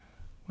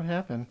What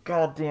happened?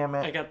 God damn it.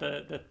 I got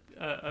a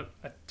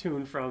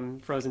tune from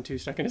Frozen 2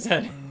 stuck in his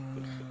head.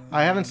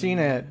 I haven't seen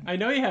it. I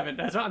know you haven't.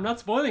 That's why I'm not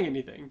spoiling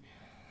anything.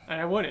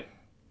 And I wouldn't.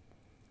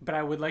 But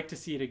I would like to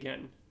see it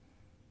again.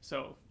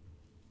 So.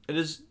 It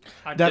is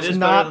That's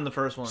better than the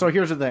first one. So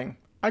here's the thing.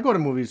 I go to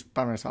movies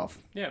by myself.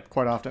 Yeah.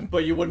 Quite often.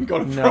 But you wouldn't go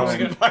to No.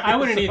 Frozen. I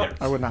wouldn't either.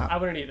 I would not. I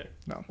wouldn't either.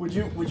 No. Would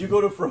you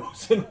go to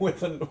Frozen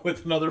with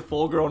another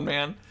full-grown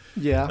man?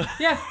 Yeah.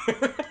 Yeah.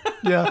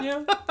 Yeah.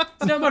 Yeah.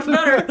 It's not much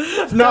better.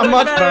 It's Not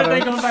much better.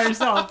 than going by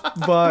yourself.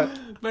 But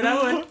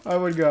I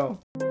would go.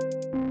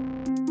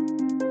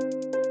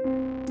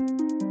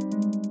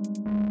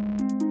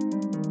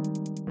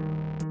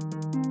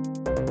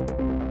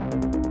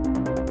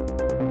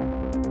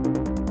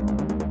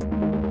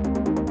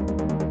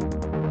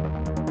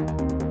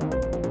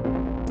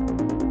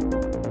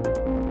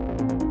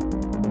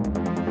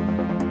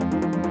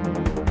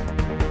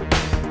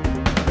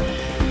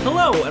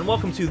 Hello, and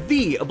welcome to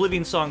the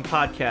Oblivion Song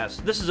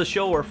Podcast. This is a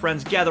show where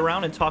friends gather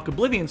around and talk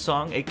Oblivion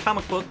Song, a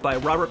comic book by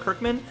Robert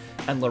Kirkman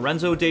and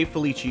Lorenzo De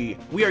Felici.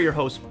 We are your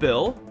hosts,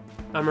 Bill.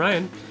 I'm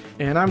Ryan.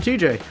 And I'm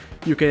TJ.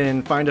 You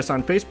can find us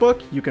on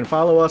Facebook. You can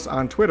follow us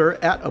on Twitter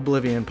at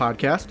Oblivion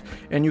Podcast.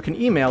 And you can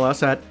email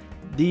us at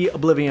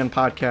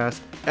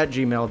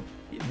theoblivionpodcast@gmail.com.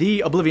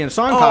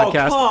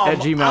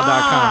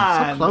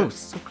 theoblivionsongpodcast@gmail.com. So close,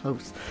 so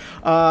close.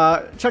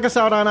 Check us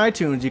out on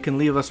iTunes. You can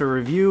leave us a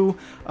review.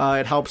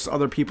 It helps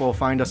other people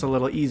find us a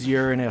little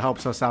easier, and it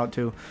helps us out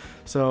too.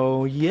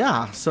 So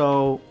yeah,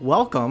 so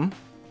welcome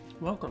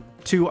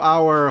to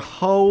our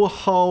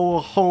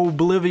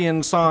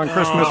HOblivion Song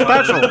Christmas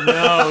special.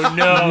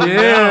 No.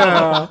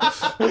 Yeah,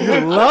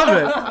 love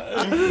it.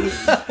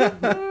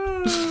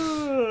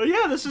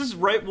 Yeah, this is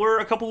right. We're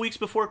a couple weeks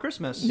before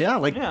Christmas.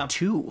 Yeah,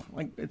 two.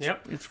 Like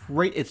it's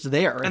right. It's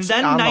there. And It's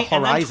then, on the and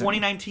then horizon.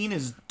 2019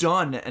 is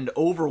done and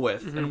over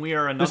with, and we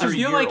are another I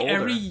year feel like older.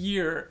 every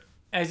year,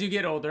 as you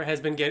get older, has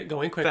been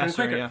going quicker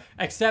Faster, and quicker. yeah.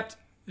 Except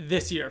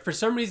this year. For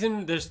some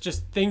reason, there's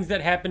just things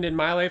that happened in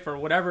my life or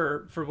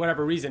whatever, for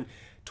whatever reason.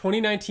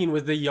 2019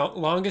 was the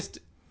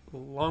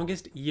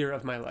longest year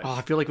of my life. Oh,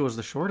 I feel like it was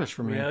the shortest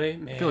for me. Really?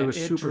 Man, I feel like it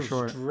was super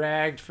short.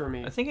 Dragged for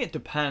me. I think it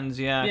depends,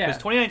 yeah. Because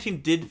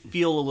 2019 did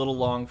feel a little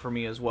long for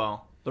me as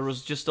well. There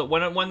was just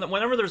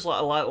whenever there's a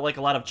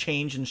lot of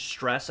change and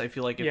stress, I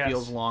feel like it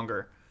feels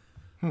longer.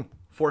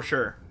 For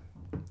sure.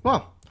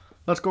 Well,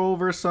 let's go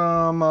over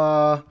some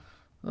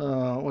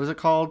what is it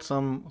called?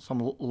 Some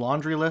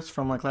laundry lists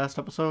from like last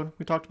episode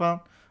we talked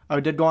about. I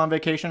did go on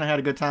vacation. I had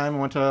a good time. I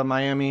went to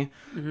Miami.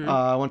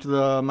 Went to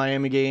the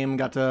Miami game.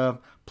 Got to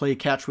play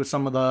catch with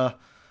some of the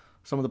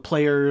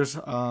players.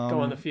 Go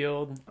on the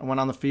field. I went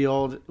on the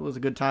field. It was a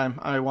good time.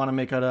 I want to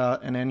make it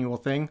an annual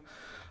thing.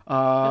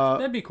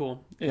 That'd be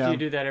cool if you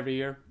do that every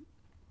year.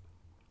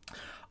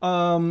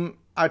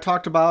 I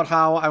talked about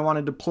how I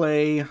wanted to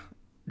play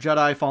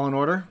Jedi Fallen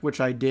Order, which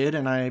I did,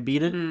 and I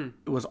beat it.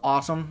 It was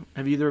awesome.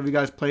 Have either of you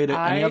guys played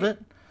any of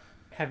it?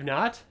 Have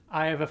not.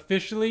 I have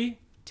officially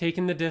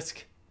taken the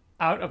disc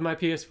out of my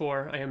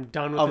PS4. I am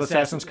done with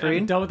Assassin's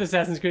Creed. I'm done with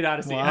Assassin's Creed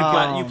Odyssey.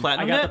 Wow. You platinumed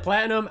I got it? the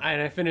platinum,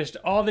 and I finished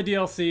all the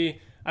DLC.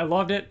 I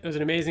loved it. It was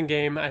an amazing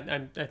game.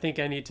 I think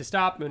I need to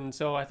stop, and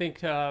so I think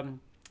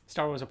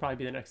Star Wars will probably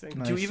be the next thing.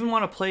 Nice. Do you even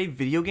want to play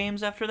video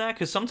games after that?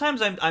 Because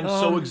sometimes I'm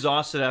so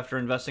exhausted after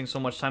investing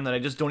so much time that I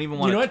just don't even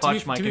want to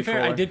touch my controller. To be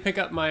fair, I did pick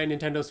up my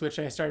Nintendo Switch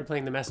and I started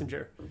playing The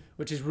Messenger,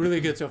 which is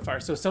really good so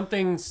far. So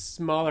something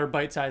smaller,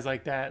 bite-sized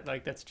like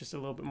that's just a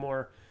little bit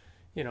more,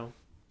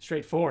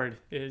 straightforward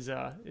is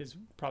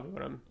probably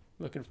what I'm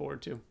looking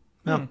forward to.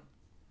 Yeah.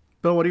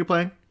 Bill, what are you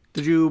playing?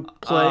 Did you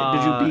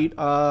beat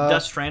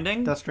Death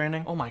Stranding? Death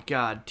Stranding? Oh my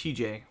God,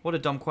 TJ, what a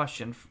dumb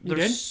question. You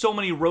There's did? so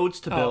many roads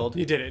to build.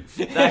 You did it.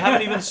 I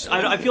haven't even.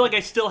 I feel like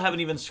I still haven't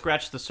even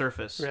scratched the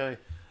surface. Really?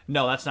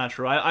 No, that's not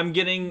true. I'm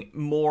getting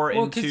more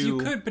Well, into. because you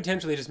could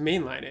potentially just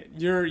mainline it.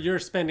 You're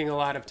spending a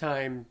lot of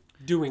time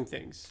doing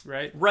things,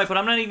 right? Right, but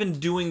I'm not even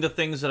doing the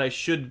things that I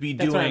should be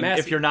That's what doing I'm if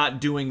asking. you're not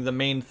doing the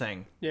main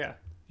thing. Yeah.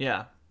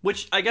 Yeah.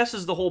 Which I guess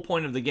is the whole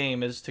point of the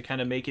game, is to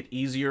kind of make it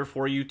easier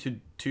for you to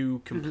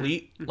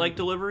complete like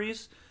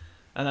deliveries.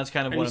 And that's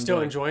kind of Are what you I'm still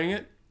doing. enjoying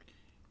it?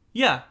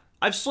 Yeah.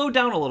 I've slowed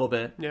down a little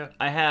bit. Yeah.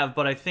 I have,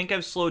 but I think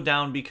I've slowed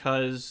down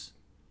because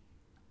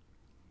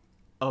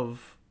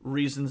of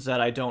reasons that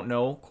I don't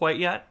know quite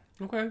yet.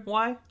 Okay.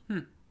 Why?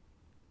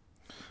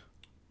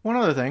 One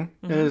other thing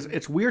is,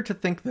 it's weird to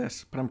think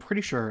this, but I'm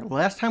pretty sure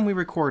last time we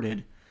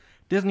recorded,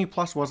 Disney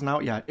Plus wasn't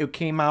out yet. It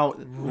came out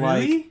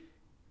like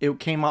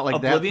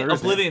that Thursday.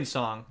 Oblivion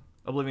Song.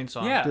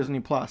 Yeah. Disney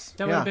Plus.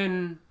 That would have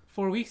been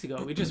 4 weeks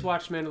ago. We just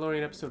watched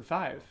Mandalorian episode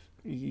 5.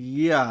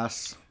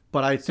 Yes,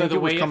 but I think the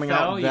it was way it coming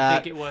fell, out you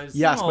that. think it was-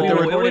 Yes, No, but it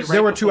was there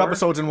right were two before.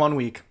 episodes in 1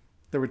 week.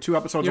 There were 2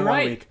 episodes You're in 1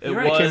 right. week.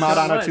 You're It right. Came out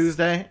on a was.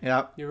 Tuesday.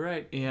 Yeah. You're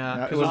right.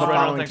 Yeah, it because was it the was right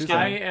on following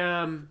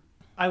Thanksgiving.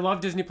 I love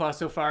Disney Plus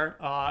so far,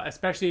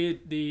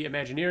 especially the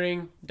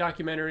Imagineering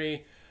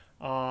documentary.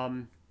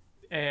 And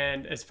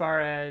as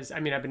far as,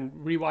 I've been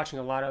rewatching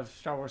a lot of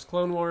Star Wars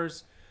Clone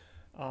Wars.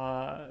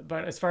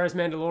 But as far as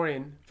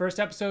Mandalorian, first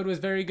episode was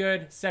very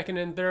good. Second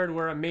and third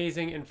were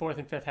amazing, and fourth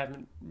and fifth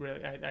haven't really.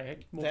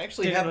 They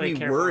actually didn't have really me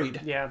care for worried.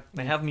 them. Yeah,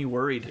 They have me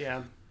worried.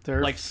 yeah.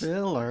 They're Like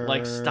filler.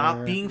 Like,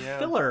 stop being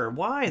filler.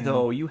 Why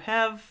though? You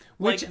have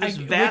like this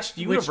vast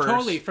universe. Which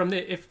totally from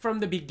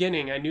the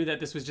beginning, I knew that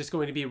this was just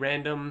going to be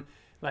random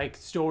like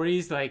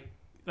stories, like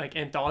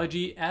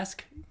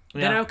anthology-esque.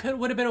 Then I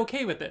would have been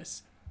okay with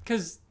this,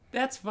 because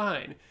that's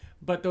fine.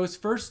 But those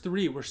first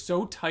three were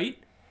so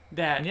tight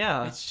that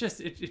it's just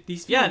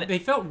they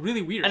felt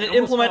really weird. And it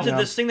implemented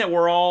this thing that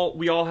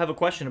we all have a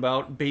question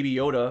about, Baby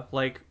Yoda.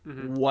 Like,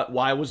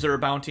 why was there a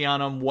bounty on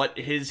him? What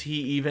is he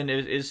even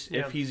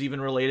if he's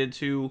even related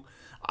to?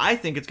 I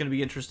think it's going to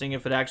be interesting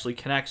if it actually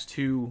connects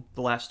to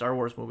the last Star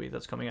Wars movie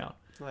that's coming out.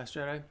 The Last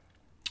Jedi.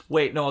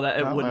 Wait, no, that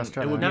it wouldn't.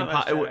 It would be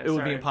it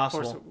would be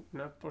impossible.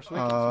 Force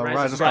Rise of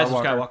Rise of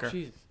Skywalker. Skywalker.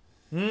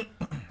 Jesus.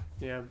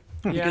 Yeah.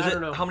 Because I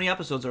don't know. how many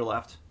episodes are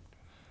left?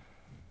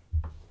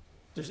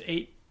 There's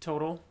 8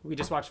 total. We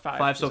just watched 5.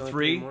 5, so There's only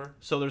 3. more.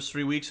 So there's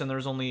 3 weeks, and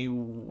there's only and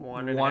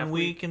a one half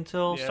week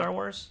until Yeah. Star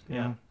Wars.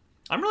 Yeah.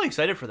 I'm really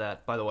excited for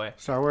that, by the way.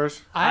 Star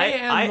Wars. I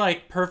am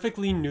like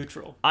perfectly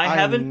neutral. I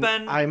haven't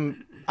been.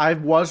 I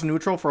was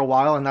neutral for a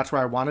while, and that's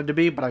where I wanted to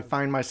be, but I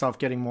find myself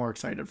getting more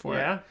excited for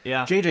it.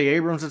 Yeah. J.J.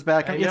 Abrams is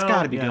back. It's know.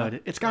 got to be Yeah.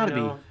 good. It's got to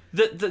be.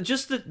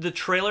 The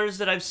trailers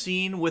that I've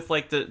seen with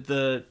like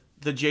the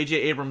J.J.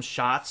 Abrams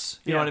shots,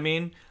 you know what I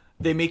mean?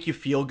 They make you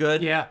feel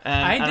good. Yeah. And,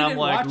 I and didn't I'm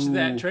like, watch ooh.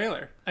 that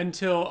trailer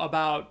until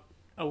about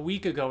a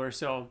week ago or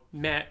so.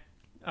 Matt,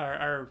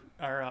 our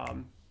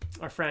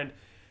friend,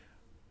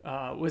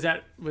 was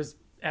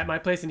at my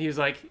place, and he was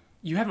like,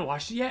 "You haven't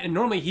watched it yet?" And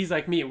normally he's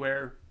like me,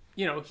 where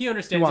he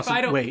understands wants if I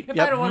to don't wait. if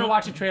Yep. I don't want to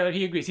watch a trailer,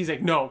 he agrees. He's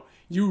like, "No,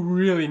 you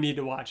really need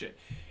to watch it."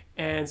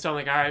 And so I'm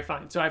like, all right,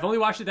 fine. So I've only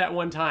watched it that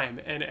one time,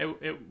 and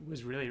it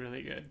was really,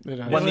 really good.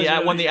 When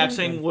the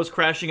X-wing was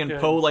crashing and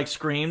Poe like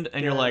screamed,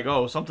 and you're like,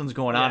 oh, something's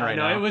going on right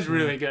now. No, it was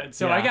really good.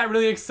 So Yeah. I got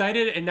really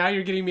excited, and now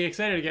you're getting me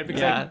excited again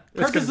because Yeah. I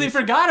purposely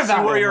forgot about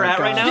See where it. you're at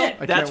God. right now? Shit.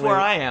 I That's can't where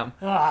wait. I am.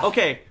 Ah.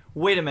 Okay,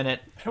 wait a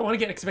minute. I don't want to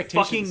get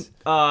expectations.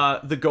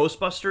 Fucking the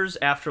Ghostbusters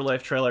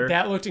Afterlife trailer.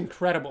 That looked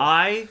incredible.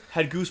 I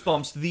had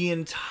goosebumps the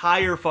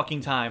entire fucking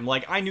time.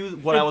 Like, I knew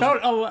what it I was. felt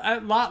a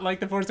lot like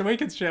the Force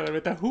Awakens trailer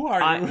with the "Who are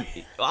you?"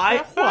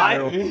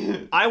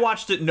 I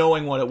watched it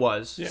knowing what it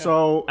was. Yeah.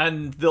 So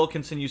And they'll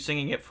continue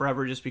singing it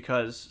forever just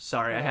because,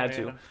 sorry, I had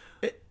to.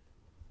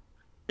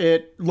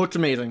 it looked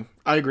amazing.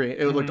 I agree.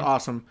 It looked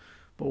awesome.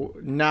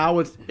 But now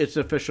it's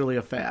officially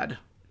a fad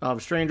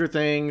of Stranger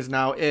Things.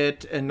 Now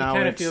and now It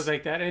kind of it's feels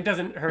like that, and it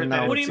doesn't hurt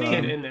now that What do it's you a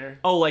mean? kid in there.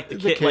 Oh, like the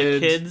the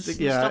kids and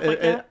yeah, stuff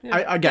like that?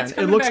 Again, That's it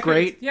coming looks back.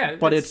 great. Yeah,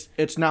 but that's-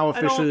 it's now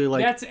officially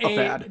like That's a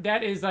fad.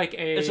 That is like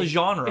a. It's a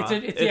genre.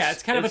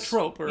 It's kind of a It's-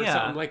 trope or yeah.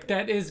 something like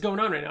that is going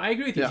on right now. I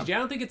agree with you, Yeah. TJ. I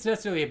don't think it's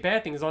necessarily a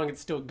bad thing as long as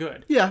it's still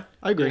good. Yeah,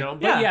 I agree.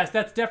 But Yeah. yes,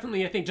 that's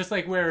definitely a thing. Just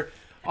like where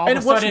all And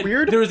of a what's sudden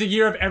weird- there was a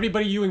year of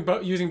everybody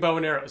using bow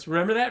and arrows.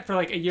 Remember that for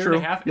like a year True.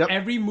 and a half? Yep.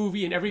 Every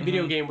movie and every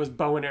video game was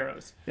bow and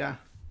arrows. Yeah,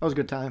 that was a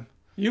good time.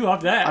 You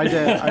loved that. I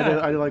did.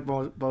 I did like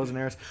bows and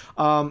arrows.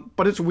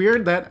 But it's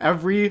weird that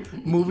every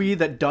movie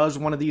that does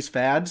one of these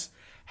fads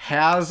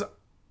has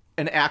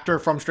an actor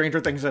from Stranger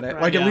Things in it.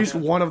 Right, like at yeah. least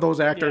one of those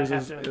actors Yeah,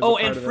 is. has is to. a Oh,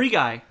 part and of Free it.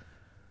 Guy.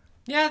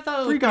 Yeah, I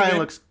thought it Free looked Guy pretty good.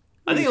 looks.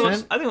 I think it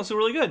decent. looks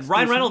really good.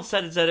 Ryan Reynolds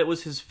said that it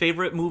was his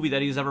favorite movie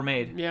that he's ever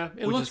made. Yeah,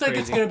 it which looks is like it's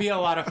crazy. going to be a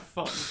lot of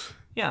fun.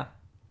 Yeah.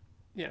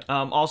 Yeah.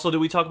 Also, did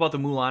we talk about the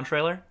Mulan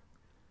trailer?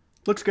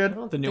 Looks good.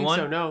 The new think one?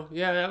 So no.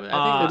 Yeah,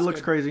 I think It looks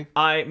crazy.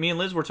 Me and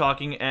Liz were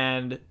talking,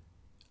 and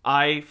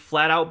I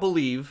flat out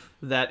believe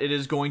that it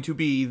is going to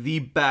be the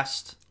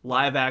best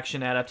live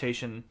action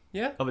adaptation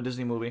Yeah. of a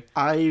Disney movie.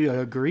 I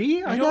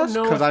agree. I don't guess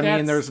know because if I mean,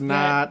 that's there's that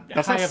not.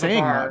 That's high not of a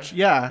saying bar. much.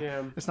 Yeah,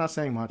 Yeah. it's not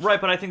saying much.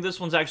 Right, but I think this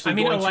one's actually I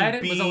mean, going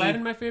Aladdin to be. was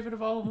Aladdin my favorite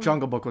of all of them.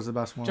 Jungle Book was the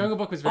best one. Jungle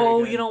Book was very Oh,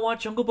 good. you know what?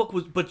 Jungle Book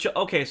was, but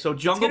okay, so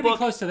it's Jungle gonna be Book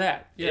close to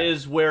that. Yeah.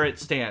 is where it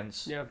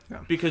stands. Yeah.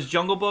 Because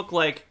Jungle Book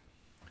like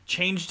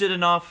changed it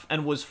enough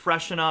and was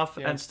fresh enough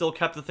Yeah. and still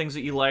kept the things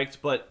that you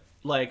liked, but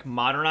like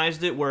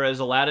modernized it. Whereas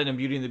Aladdin and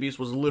Beauty and the Beast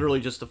was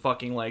literally just a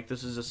fucking like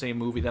this is the same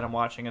movie that I'm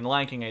watching. And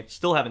Lion King I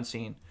still haven't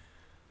seen.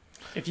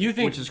 If you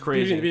think Which is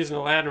crazy. Beauty and the Beast and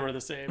Aladdin were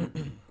the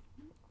same,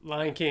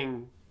 Lion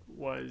King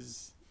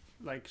was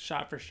like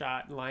shot for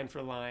shot, line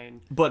for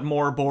line. But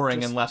more boring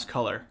Just- and less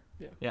color.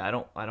 Yeah.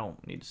 I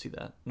don't need to see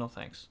that. No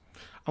thanks.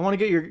 I want to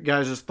get your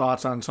guys'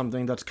 thoughts on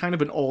something that's kind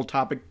of an old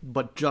topic,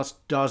 but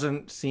just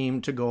doesn't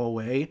seem to go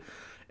away.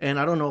 And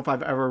I don't know if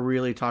I've ever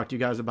really talked to you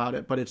guys about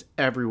it, but it's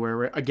everywhere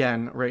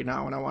right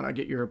now, and I want to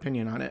get your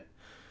opinion on it.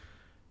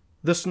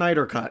 The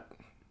Snyder Cut.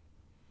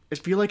 I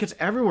feel like it's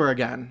everywhere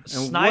again. And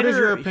Snyder, what is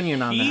your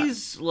opinion on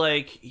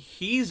that?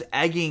 He's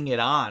egging it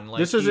on. Like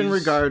This is in he's-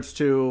 regards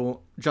to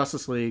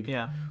Justice League,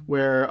 Yeah.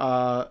 where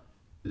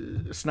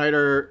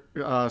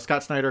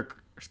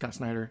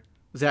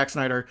Zack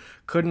Snyder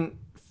couldn't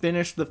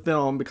finish the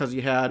film because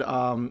he had,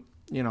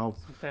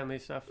 Family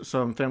stuff.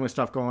 some family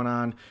stuff going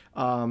on.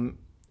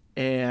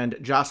 And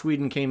Joss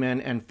Whedon came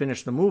in and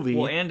finished the movie.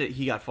 Well, and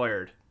he got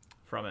fired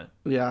from it.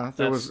 Yeah,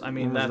 there was I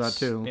mean, rumors of that's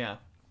that too. Yeah.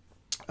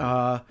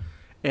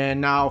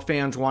 And now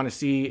fans want to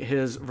see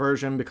his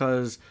version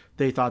because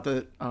they thought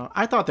that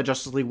I thought the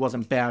Justice League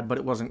wasn't bad, but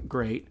it wasn't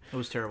great. It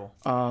was terrible.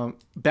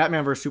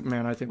 Batman vs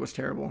Superman, I think, was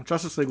terrible.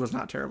 Justice League was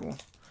not terrible.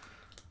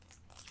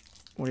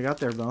 What do you got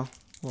there, Bill?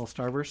 A little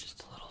starburst?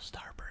 Just a little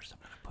starburst I'm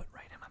going to put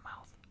right in my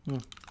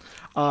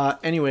mouth.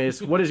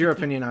 Anyways, what is your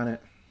opinion on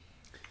it?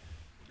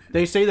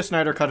 They say the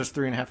Snyder Cut is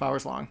 3.5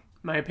 hours long.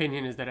 My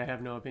opinion is that I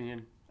have no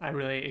opinion.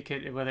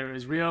 Whether it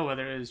was real,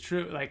 whether it was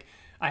true, like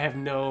I have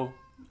no,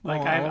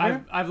 like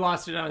I've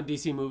lost it on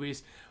DC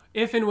movies.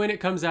 If and when it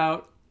comes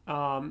out,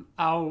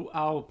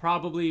 I'll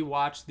probably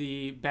watch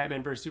the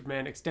Batman vs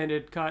Superman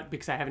extended cut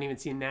because I haven't even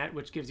seen that,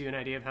 which gives you an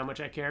idea of how much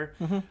I care.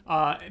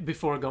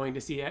 Before going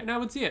to see it, and I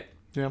would see it.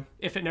 Yeah.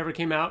 If it never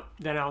came out,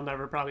 then I'll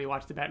never probably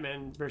watch the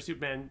Batman vs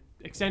Superman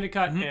extended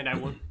cut, and I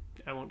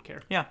won't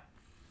care. Yeah.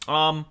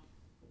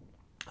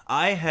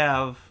 I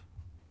have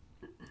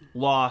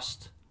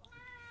lost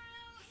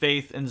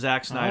faith in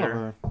Zack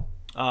Snyder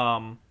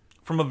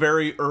from a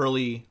very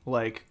early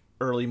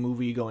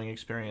movie going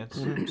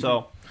experience.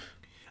 So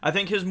I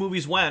think his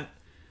movies went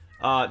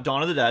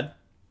Dawn of the Dead,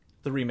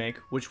 the remake,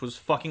 which was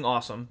fucking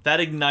awesome. That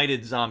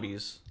ignited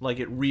zombies. Like,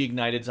 it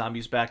reignited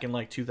zombies back in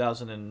like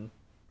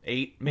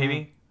 2008,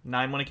 maybe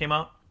 9 when it came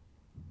out.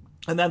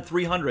 And then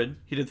 300,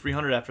 he did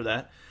 300 after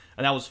that,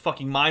 and that was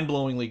fucking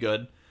mind-blowingly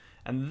good.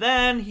 And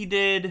then he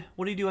did,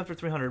 what did he do after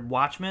 300?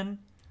 Watchmen.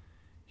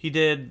 He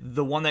did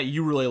the one that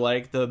you really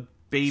like, the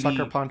baby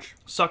Sucker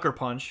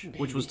Punch,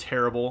 which was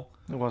terrible.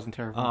 It wasn't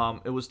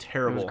terrible. It was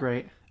terrible. It was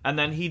great. And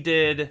then he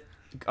did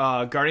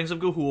Guardians of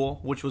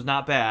Gahul, which was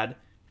not bad,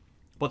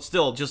 but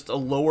still just a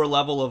lower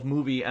level of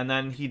movie. And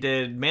then he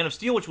did Man of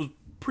Steel, which was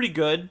pretty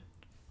good,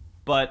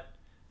 but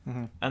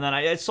and then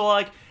I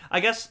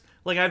guess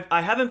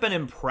I haven't been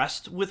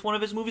impressed with one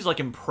of his movies,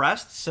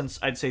 since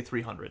I'd say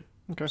 300.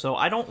 Okay. So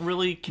I don't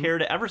really care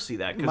to ever see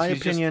that My because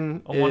he's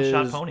opinion just a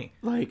one-shot pony.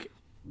 Like,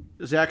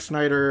 Zack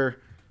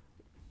Snyder,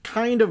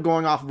 kind of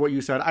going off of what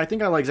you said, I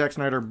think I like Zack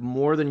Snyder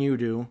more than you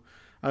do.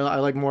 I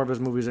like more of his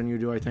movies than you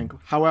do, I think.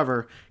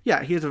 However,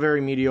 yeah, he is a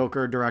very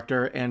mediocre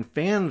director, and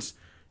fans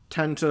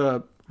tend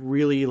to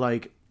really,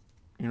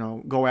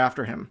 go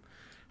after him.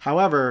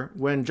 However,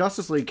 when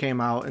Justice League came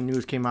out and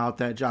news came out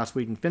that Joss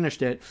Whedon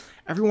finished it,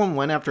 everyone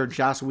went after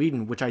Joss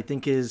Whedon, which I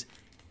think is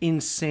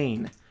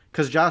insane.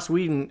 Because Joss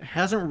Whedon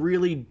hasn't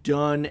really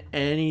done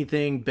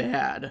anything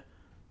bad,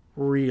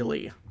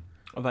 really.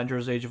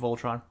 Avengers: Age of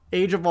Ultron.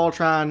 Age of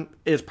Ultron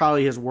is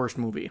probably his worst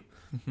movie,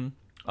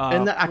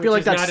 and I feel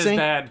like that's not as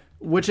bad.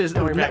 Which is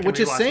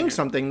saying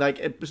something.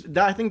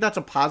 I think that's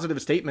a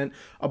positive statement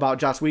about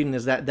Joss Whedon,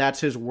 is that that's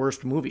his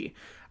worst movie.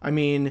 I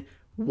mean,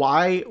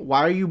 why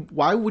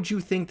would you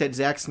think that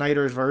Zack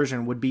Snyder's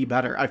version would be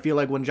better? I feel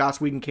like when Joss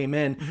Whedon came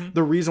in,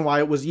 the reason why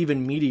it was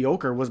even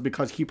mediocre was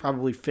because he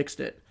probably fixed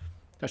it.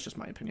 That's just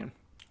my opinion.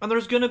 And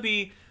there's going to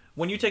be,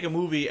 when you take a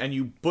movie and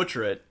you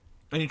butcher it,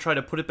 and you try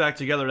to put it back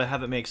together to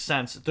have it make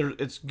sense,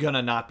 it's going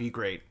to not be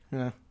great.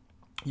 Yeah.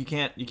 You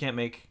can't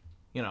make,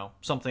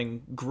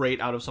 something great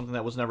out of something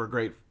that was never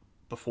great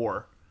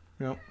before.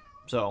 Yep.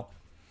 So,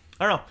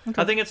 I don't know.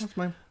 Okay. I think it's, That's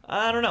fine.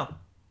 I don't know.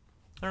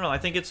 I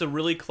think it's a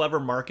really clever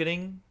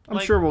marketing. I'm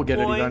sure we'll get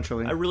it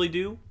eventually. I really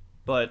do,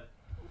 but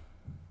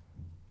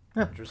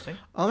yeah. Interesting.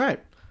 All right.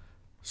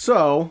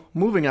 So,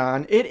 moving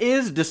on. It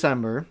is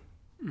December.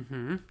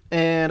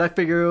 And I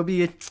figure it'll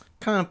be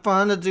kind of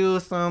fun to do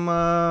some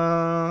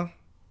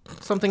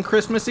something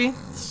Christmassy.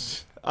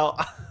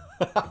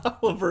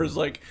 Oliver's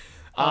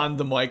on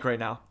the mic right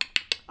now.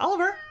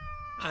 Oliver.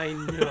 I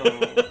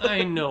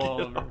know,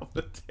 Oliver. Off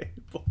the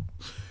table.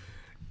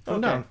 Oh,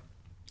 Okay. no.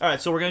 All right,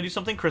 so we're gonna do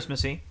something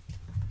Christmassy.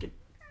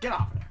 Get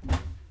off there.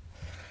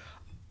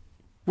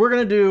 We're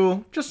going to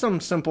do just some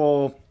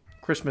simple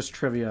Christmas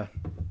trivia.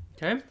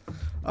 Okay.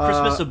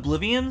 Christmas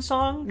Oblivion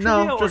song?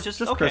 No, trivia, or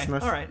just okay,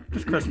 Christmas. All right.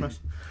 Just Christmas.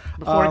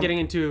 Before getting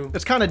into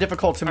It's kind of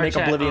difficult to Our make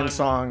chat Oblivion on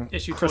song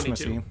issue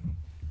Christmassy. 22.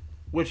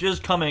 Which is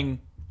coming,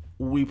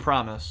 we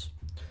promise.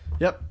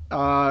 Yep.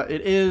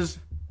 It is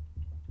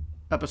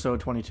episode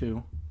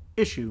 22,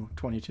 issue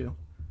 22,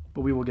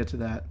 but we will get to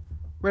that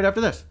right after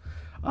this.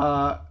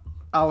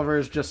 Oliver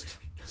is just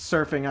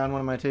surfing on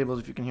one of my tables,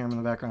 if you can hear him in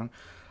the background.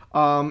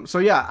 So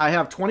yeah, I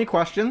have 20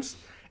 questions,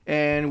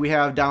 and we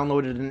have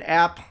downloaded an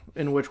app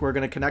in which we're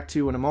going to connect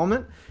to in a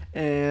moment.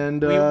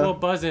 And we will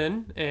buzz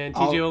in, and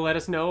TJ will let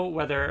us know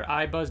whether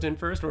I buzzed in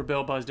first or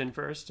Bill buzzed in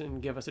first,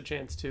 and give us a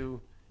chance to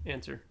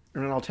answer.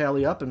 And then I'll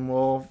tally up, and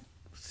we'll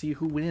see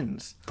who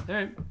wins. All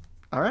right.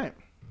 All right.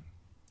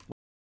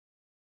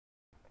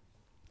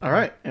 All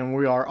right, and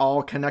we are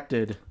all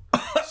connected.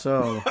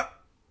 So,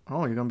 you're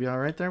going to be all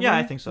right there, Yeah,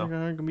 buddy? I think so. You're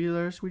going to be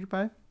there, sweetie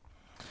pie?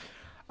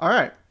 All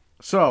right.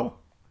 So,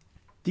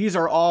 these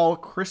are all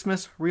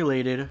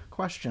Christmas-related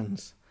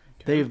questions.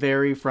 Okay. They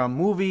vary from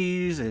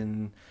movies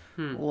and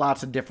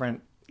lots of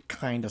different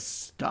kind of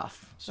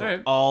stuff.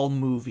 So all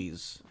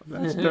movies.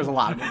 There's a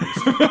lot of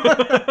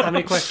movies. How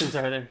many questions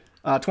are there?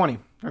 20.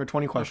 There are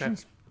 20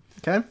 questions.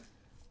 Okay?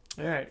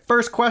 All right.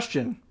 First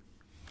question.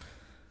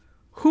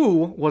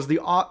 Who was the...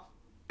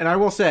 And I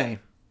will say,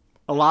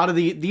 A lot of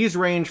these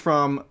range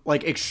from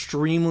like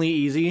extremely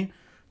easy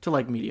to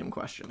like medium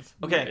questions.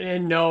 Okay.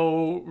 And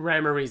no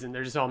rhyme or reason.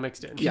 They're just all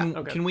mixed in. Yeah.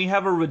 Okay. Can we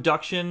have a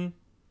reduction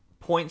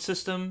point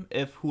system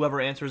if whoever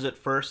answers it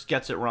first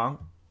gets it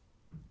wrong?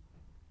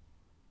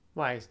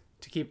 Why?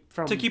 To keep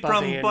from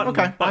But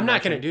Okay. I'm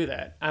not going to do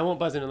that. I won't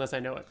buzz in unless I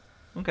know it.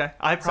 Okay.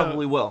 I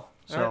probably will.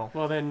 So. All right,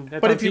 well then,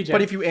 that's But on if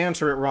TJ. you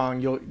answer it wrong,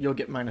 you'll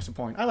get minus a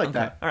point. I like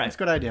that. All right. That's a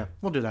good idea.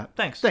 We'll do that.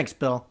 Thanks. Thanks,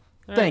 Bill.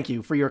 Thank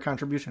you for your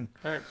contribution.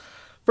 All right.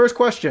 First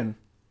question: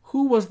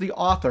 who was the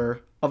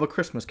author of A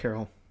Christmas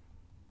Carol?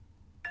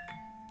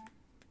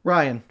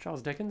 Ryan.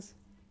 Charles Dickens.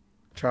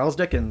 Charles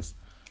Dickens.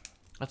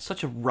 That's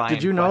such a Ryan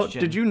Did you know? question.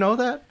 Did you know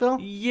that, Bill?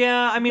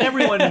 Yeah, I mean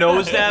everyone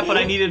knows that, but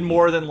I needed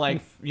more than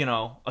like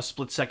a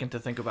split second to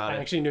think about I it.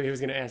 actually knew he was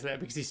going to ask that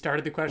because he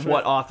started the question.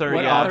 What with, author?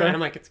 What Yeah. author? And I'm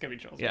like, it's going to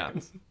be Charles Yeah.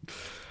 Dickens.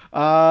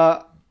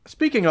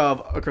 Speaking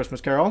of A Christmas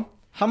Carol,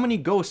 how many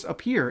ghosts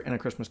appear in A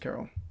Christmas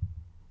Carol?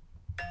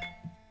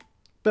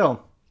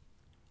 Bill.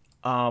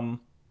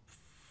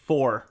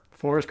 4.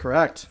 4 is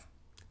correct.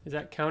 Is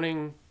that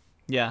counting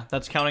Yeah,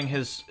 that's counting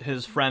his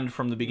friend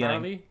from the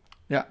beginning. Marley?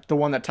 Yeah, the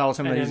one that tells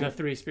him And that then he's the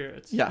three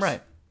spirits. yes.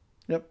 Right.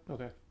 Yep.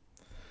 Okay.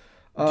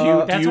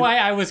 Do That's why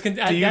I was. you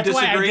That's why I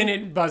disagree?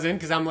 didn't buzz in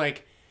because I'm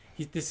like,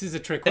 this is a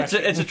trick It's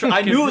question.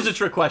 I knew it was a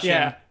trick question.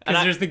 Yeah, And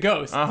because there's the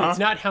ghost. Uh-huh. It's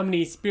not how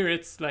many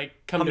spirits like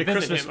come How to many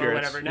visit Christmas him or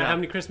spirits, whatever. Not yeah. how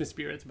many Christmas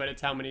spirits, but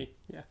it's how many.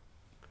 Yeah.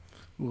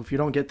 Ooh, if you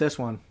don't get this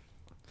one.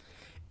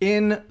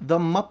 In The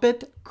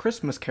Muppet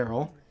Christmas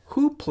Carol,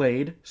 who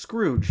played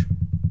Scrooge?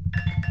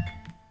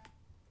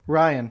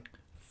 Ryan.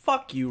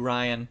 Fuck you,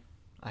 Ryan.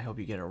 I hope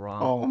you get it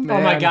wrong. Oh man.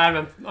 Oh my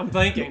God, I'm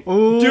blanking.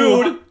 Ooh.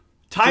 Dude,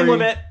 time 3,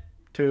 limit.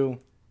 2,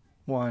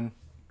 1.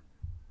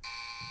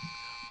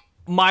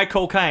 My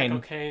cocaine.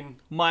 Cocaine.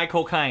 My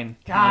cocaine.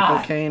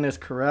 God, Cocaine is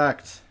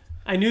correct.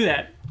 I knew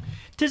that.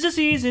 'Tis a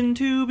season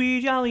to be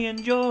jolly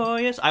and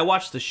joyous. I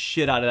watched the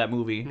shit out of that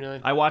movie.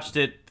 Really? I watched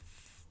it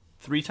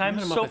 3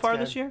 times I'm not a so Muppets far guy.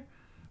 this year.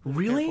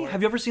 Really? for it.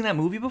 Have you ever seen that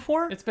movie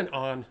before? It's been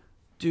on.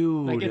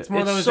 Dude, Like, it's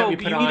one of those that so we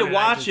put you on need to and I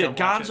watch just it. don't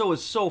watch Gonzo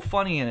is so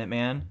funny in it,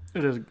 man.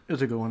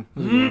 It's a good one.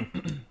 It's a good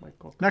one.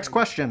 Michael Next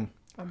question.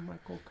 I'm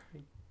Michael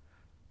Caine.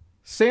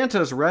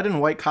 Santa's red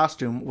and white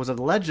costume was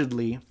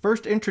allegedly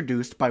first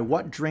introduced by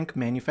what drink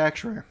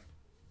manufacturer?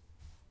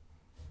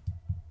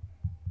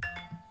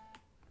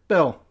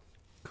 Bill.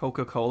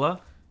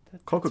 Coca-Cola?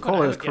 Coca-Cola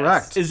what I is would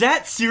correct. guess. Is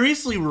that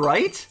seriously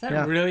right? Is that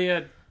Yeah. really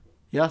a?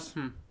 Yes.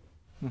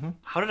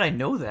 How did I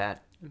know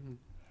that?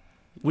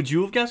 Would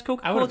you have guessed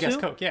Coca-Cola I would have guessed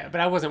too? Coke, yeah,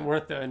 but I wasn't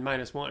worth the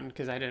 -1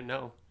 because I didn't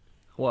know.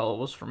 Well, it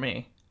was for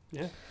me.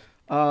 Yeah.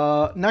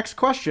 Next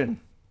question.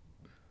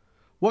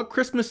 What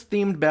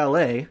Christmas-themed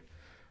ballet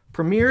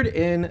premiered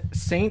in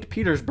St.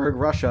 Petersburg,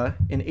 Russia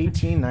in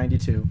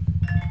 1892?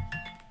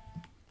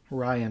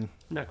 Ryan.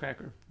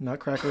 Nutcracker.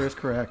 Nutcracker is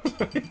correct.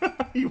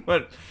 You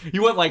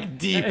went like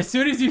deep. As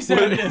soon as you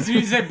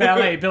said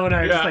ballet, Bill and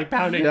I are just Yeah. like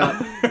pounding.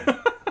 Yeah.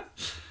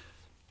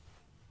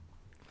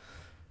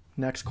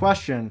 Next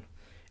question.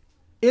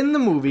 In the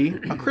movie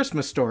A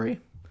Christmas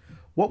Story,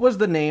 what was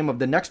the name of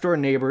the next door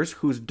neighbors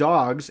whose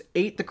dogs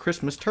ate the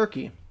Christmas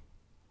turkey?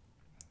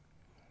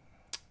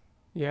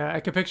 Yeah, I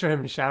could picture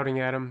him shouting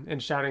at him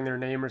and shouting their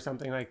name or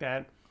something like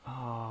that.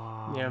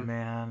 Oh, Yeah.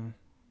 man.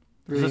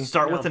 Three. Does it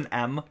start No. with an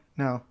M?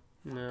 No.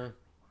 No.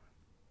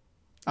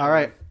 All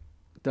right.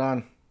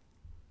 Done.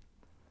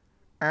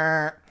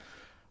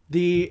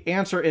 The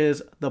answer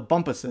is the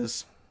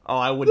Bumpuses. Oh,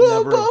 I would The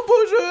never.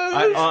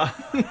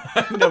 Bumpuses!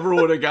 I never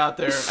would have got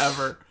there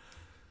ever.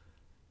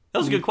 That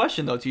was a good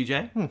question, though,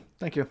 TJ.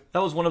 Thank you.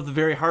 That was one of the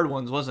very hard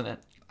ones, wasn't it?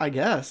 I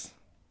guess.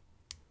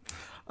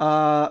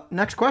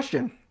 Next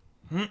question.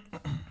 Let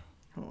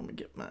me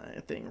get my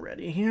thing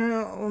ready here.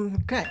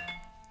 Okay.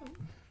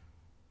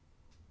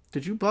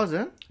 Did you buzz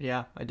in?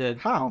 Yeah, I did.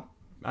 How?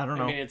 I don't I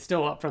know. mean, it's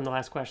still up from the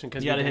last question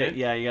because You gotta hit.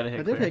 Yeah, you gotta hit.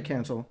 I did clear. hit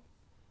cancel.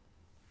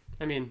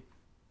 I mean,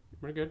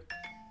 we're good.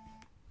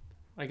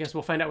 I guess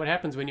we'll find out what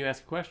happens when you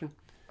ask a question.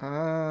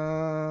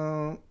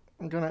 I'm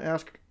gonna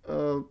ask.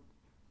 I'm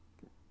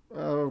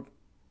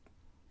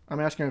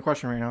asking a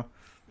question right now.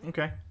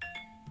 Okay.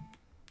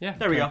 Yeah.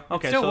 There we go.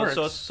 Okay, still so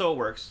works. so it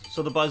works.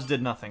 So the buzz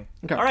did nothing.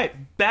 Okay. All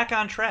right, back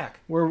on track.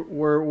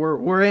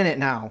 We're in it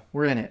now.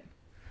 We're in it.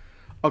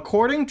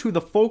 According to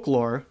the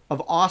folklore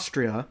of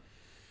Austria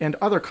and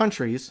other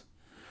countries,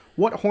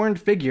 what horned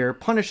figure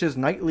punishes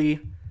naughty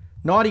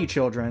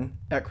children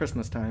at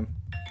Christmas time?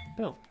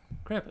 Bill,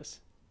 Krampus.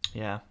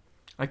 Yeah,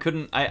 I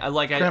couldn't. I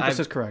like. Krampus I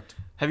is correct.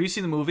 Have you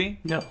seen the movie?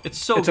 No. It's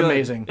so It's good.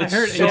 amazing. I It's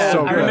heard. so Yeah,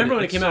 so I good. remember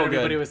when it It's came so out. good.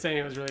 Everybody was saying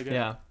it was really good.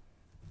 Yeah.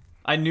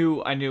 I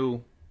knew that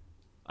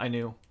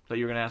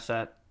you were gonna ask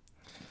that.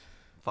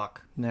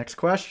 Fuck. Next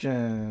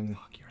question.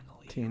 Fuck, you're in the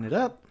lead. Teeing it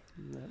up.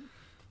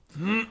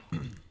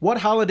 What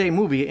holiday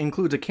movie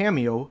includes a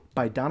cameo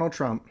by Donald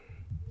Trump?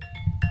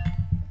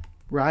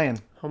 Ryan.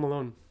 Home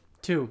Alone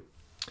 2.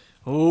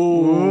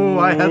 Ooh,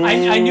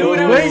 I knew what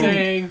I was Wait.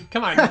 saying.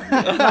 Come on,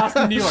 Lost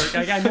in New York.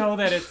 Like I know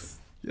that it's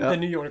Yep. the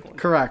New York one.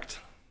 Correct.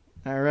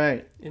 All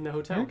right. in the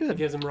hotel. Very good. He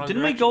gives him wrong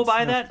Didn't we go directions.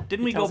 by that?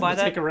 Didn't we Tells go him by to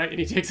that? take a right and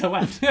he takes a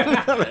left.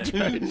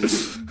 Didn't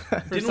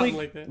something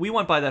like that. We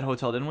went by that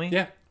hotel, didn't we?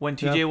 Yeah. When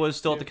TJ was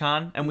still at the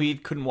con and we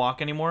couldn't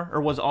walk anymore,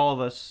 or was all of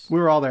us? We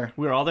were all there.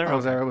 We were all there. I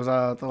was Okay. there. It was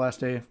the last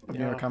day of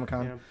New York Comic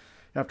Con.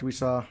 Yeah. After we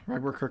saw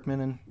Robert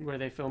Kirkman and Where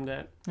they filmed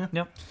at.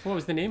 Yep. What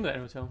was the name of that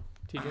hotel,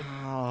 TJ?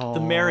 oh,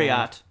 The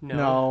Marriott,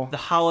 No. the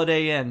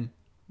Holiday Inn.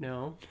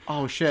 No.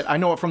 Oh shit! I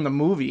know it from the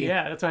movie.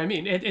 Yeah, that's what I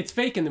mean. It's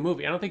fake in the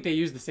movie. I don't think they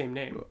use the same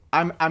name.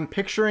 I'm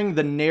picturing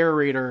the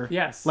narrator.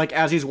 Yes. Like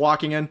as he's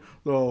walking in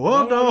the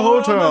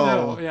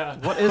hotel. Yeah.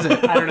 What is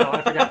it? I don't know.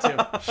 I forgot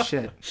to.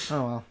 Shit.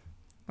 Oh well.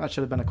 That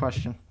should have been a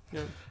question.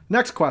 Yeah.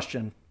 Next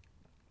question.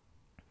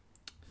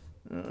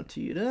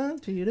 Tee it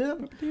up.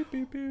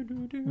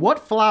 What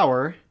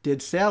flower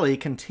did Sally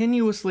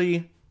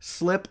continually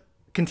slip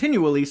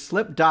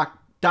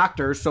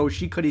doctor so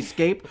she could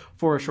escape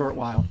for a short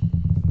while?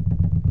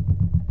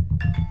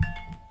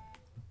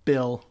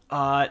 Bill.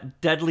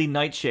 Deadly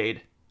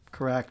Nightshade.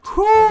 Correct.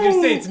 I was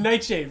gonna say it's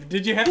Nightshade.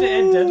 Did you have to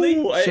add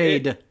Deadly?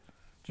 Shade. Did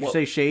you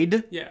say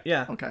shade? Yeah.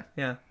 Yeah. Okay.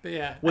 Yeah. But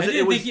yeah. Was I it- didn't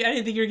it was- think I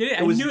didn't think you were getting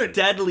it. It was I knew it.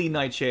 Deadly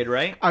Nightshade,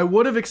 right? I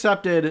would have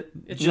accepted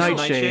It's just nightshade,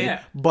 Nightshade?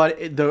 Yeah.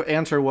 but the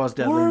answer was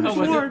deadly. Oh, Nightshade.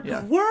 was it? Wormsword.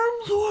 Yeah.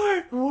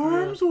 Wormsword.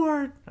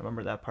 Wormsword. I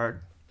remember that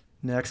part.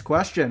 Next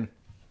question.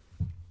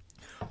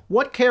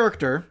 What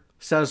character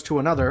says to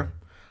another,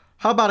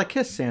 "How about a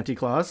kiss, Santa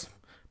Claus?"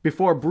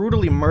 before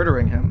brutally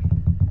murdering him?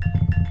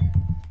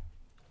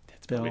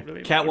 Bill.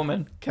 Really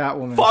Catwoman.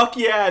 Catwoman. Fuck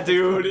yeah,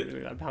 dude.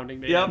 Really loud pounding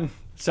the Yep.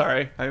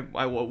 Sorry.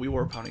 We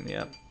were pounding the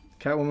app.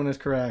 Catwoman is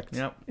correct.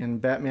 Yep. In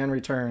Batman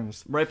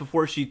Returns. Right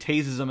before she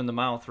tases him in the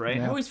mouth, right? I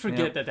Yeah. always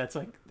forget that's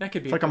like that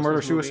could be It's like a murder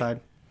Christmas movie.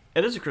 suicide.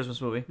 It is a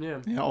Christmas movie. Yeah.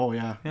 Yeah. Oh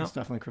yeah. Yeah. It's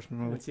definitely a Christmas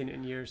I movie. haven't seen it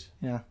in years.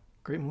 Yeah.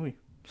 Great movie.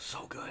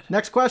 So good.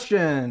 Next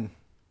question.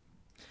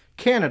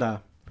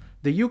 Canada,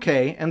 the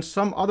UK, and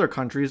some other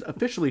countries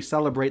officially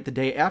celebrate the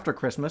day after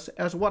Christmas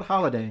as what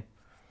holiday?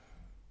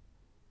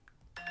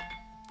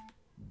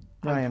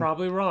 I'm Ryan.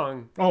 probably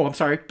wrong. Oh, I'm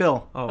sorry.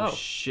 Bill. Oh, Oh.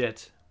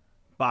 shit.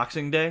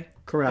 Boxing Day?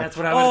 Correct. That's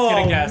what I was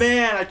gonna guess.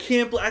 Man, I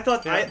can't believe I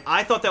thought Yeah.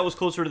 I thought that was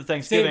closer to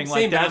Thanksgiving.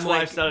 Like but that's I'm why I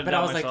like, started but down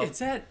I was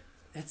myself. like,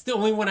 it's the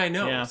only one I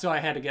know, Yeah. so I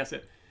had to guess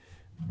it,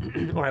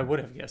 or I would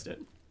have guessed it.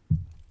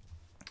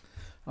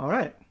 All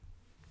right.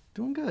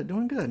 Doing good.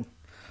 Doing good.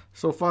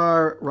 So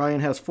far, Ryan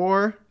has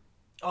 4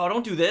 Oh,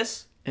 don't do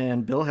this.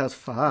 and Bill has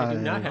 5. I do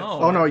not have. Oh.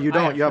 four. Oh, no, you I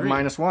don't. You have three.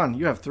 -1.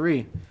 You have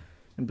 3.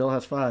 And Bill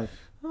has 5.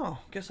 Oh,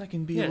 guess I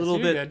can be Yeah, a so little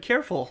you're bit good.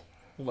 careful.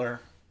 I A little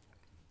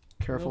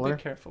Carefuler. bit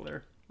careful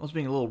there. was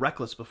being a little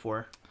reckless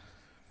before.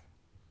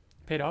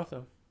 Paid off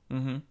though.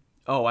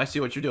 Oh, I see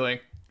what you're doing.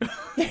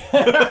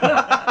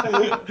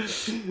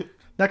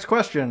 Next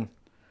question.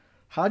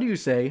 How do you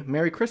say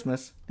Merry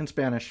Christmas in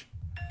Spanish?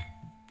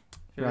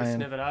 Feliz Ryan.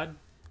 Navidad.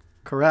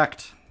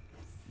 Correct.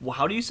 Well,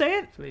 how do you say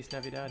it? Feliz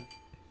Navidad.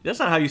 That's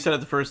not how you said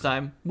it the first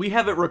time. We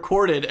have it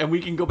recorded, and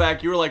we can go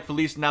back. You were like,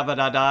 Feliz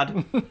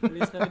Navidad.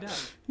 Feliz Navidad.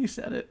 You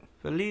said it.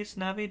 Feliz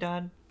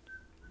Navidad.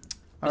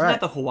 All Isn't right.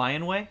 that the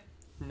Hawaiian way?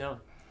 No,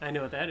 I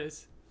know what that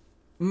is.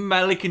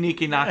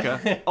 Malikaniki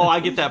Naka. Oh, I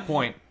get that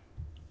point.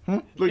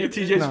 Look at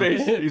TJ's No.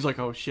 face. He's like,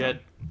 oh,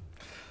 shit.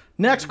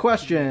 Next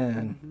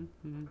question.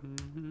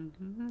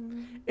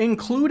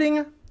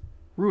 Including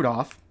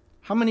Rudolph,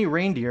 how many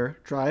reindeer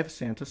drive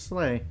Santa's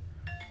sleigh?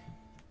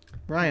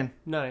 Ryan.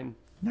 9.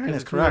 9 'Cause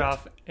is it's correct.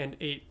 Rudolph and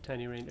 8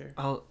 tiny reindeer.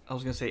 I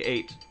was going to say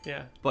 8,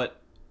 Yeah,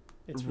 but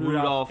it's Rudolph.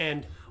 Rudolph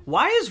and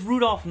why is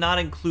Rudolph not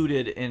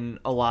included in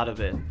a lot of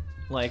it?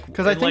 Like,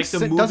 Because I in, think like, the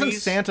movies? doesn't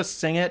Santa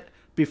sing it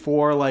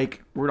before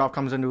like Rudolph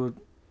comes into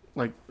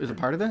like is it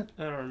part of it?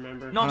 I don't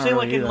remember. No, I'm I saying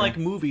don't like in either. like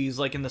movies,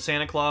 like in the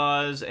Santa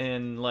Claus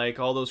and like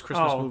all those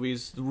Christmas Oh.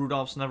 movies.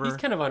 Rudolph's never. He's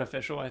kind of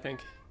unofficial, I think.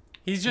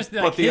 He's just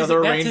like but the his-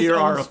 other that's his reindeer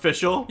own are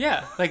official.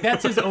 Yeah, like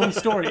that's his own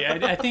story.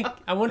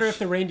 I wonder if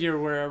the reindeer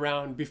were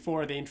around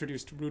before they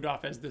introduced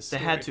Rudolph as this. They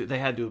had to. They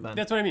had to have been.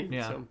 That's what I mean.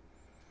 Yeah. So,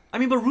 I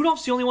mean, but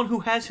Rudolph's the only one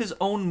who has his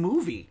own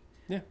movie.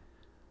 yeah.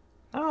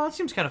 I don't know. That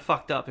seems kind of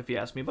fucked up, if you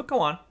ask me. But go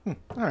on. All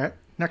right.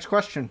 Next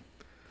question.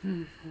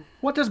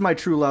 What does my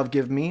true love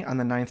give me on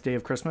the 9th day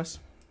of Christmas?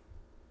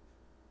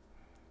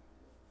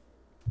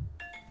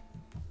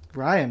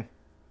 Ryan.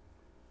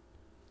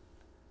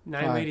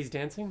 9 Fine. ladies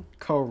dancing.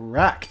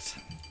 Correct.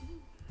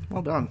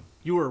 Well done.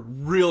 You were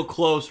real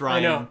close, Ryan.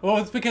 I know. Well,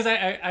 it's because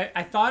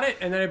I thought it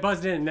and then I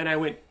buzzed in and then I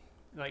went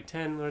like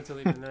 10 Lords of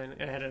Legion 9.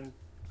 I had a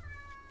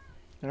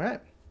All right.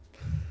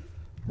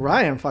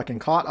 Ryan fucking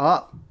caught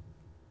up.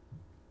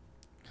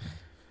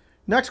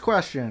 Next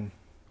question.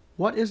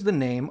 What is the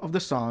name of the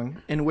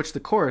song in which the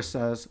chorus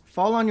says,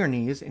 "Fall on your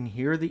knees and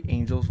hear the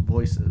angels'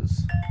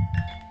 voices"?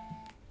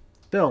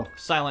 Bill.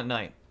 Silent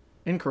Night.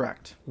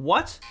 Incorrect.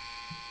 What?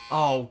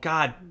 Oh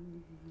God.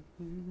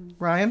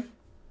 Ryan?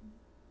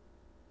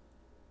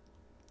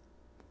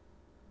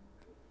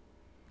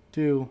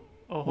 2.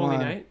 Oh Holy One.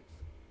 Night.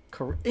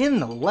 In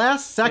the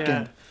last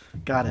second.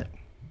 Got it.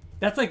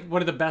 That's like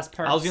one of the best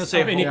parts I was gonna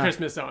say of any yeah.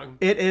 Christmas song.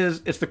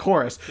 It's the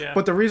chorus. Yeah.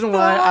 But the reason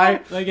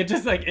why Like it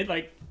just like it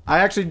like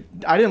I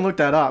didn't look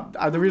that up.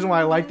 The reason why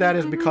I like that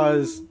is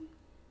because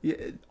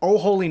Oh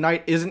Holy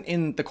Night isn't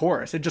in the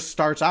chorus. It just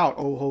starts out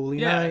Oh Holy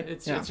Night.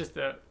 It's just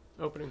the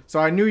opening. So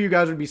I knew you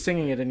guys would be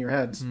singing it in your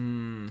heads. It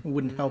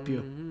wouldn't help you.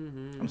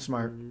 I'm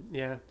smart.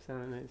 Yeah,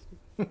 sounded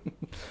nice.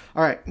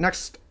 All right,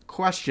 next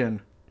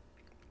question.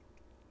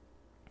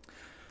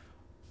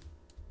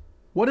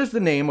 What is the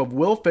name of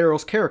Will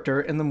Ferrell's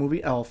character in the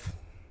movie Elf?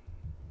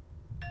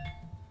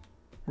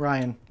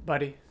 Ryan.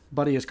 Buddy.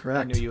 Buddy is I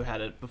correct. knew you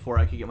had it before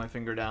I could get my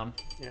finger down.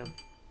 Yeah.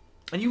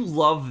 And you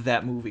love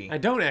that movie. I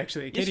don't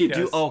actually. Yes, Kitty you does.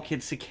 do. Oh, kid,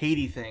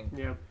 cicady thing.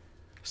 Yeah.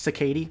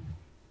 Cicady.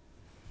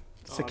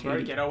 Oh,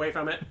 Bert, get away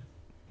from it.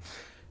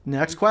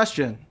 Next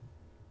question.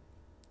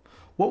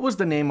 What was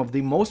the name of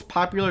the most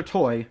popular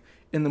toy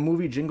in the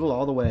movie Jingle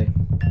All the Way?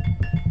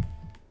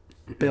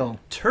 Bill.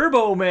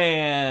 Turbo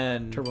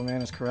Man. Turbo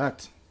Man is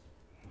correct.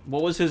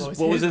 What was his? What's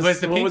What was the what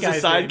pink was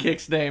his guy's name?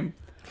 sidekick's name?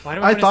 Why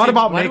do I wanna thought say-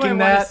 about why do I making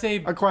wanna that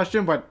say- a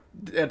question, but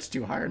it's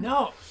too hard.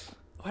 No.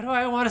 Why do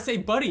I want to say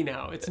Buddy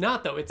now? It's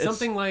not though. It's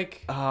something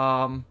like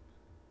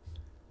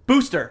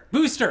Booster.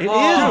 Booster. It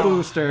Oh. is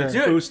Booster. It's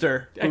Dude,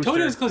 Booster. I told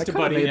you it was close I to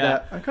could have Buddy. made yeah.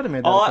 that. I could have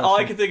made that. a All I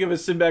question. can think of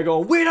is Sinbad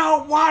going, "We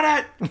don't want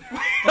it. We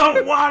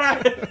don't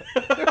want it."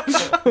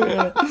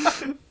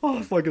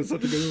 Oh, fucking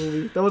such a good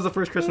movie. That was the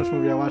first Christmas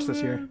movie I watched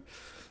this year.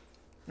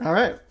 All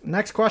right,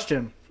 next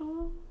question.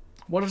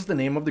 What is the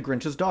name of the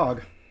Grinch's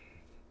dog?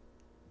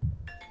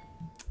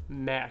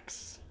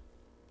 Max.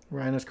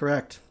 Ryan is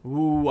correct.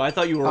 Ooh, I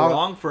thought you were Oh,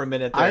 wrong for a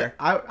minute there.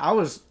 I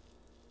was.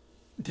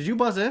 Did you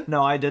buzz in?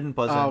 No, I didn't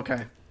buzz in. Oh,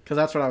 okay. Because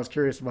that's what I was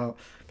curious about.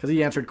 Because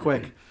he answered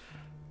quick.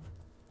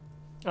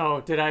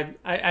 Oh, did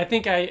I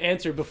think I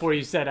answered before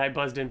you said I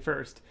buzzed in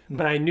first,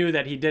 but I knew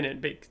that he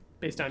didn't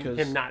based on Because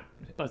him not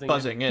buzzing.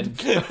 Buzzing in.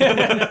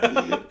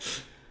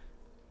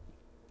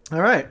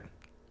 All right.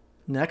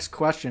 Next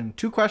question.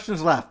 2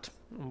 questions left.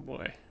 Oh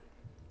boy.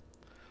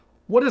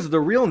 What is the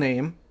real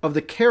name of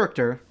the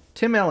character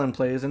Tim Allen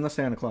plays in The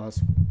Santa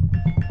Claus?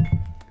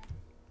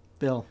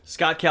 Bill.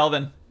 Scott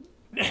Calvin.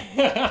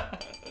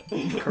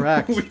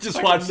 Correct. We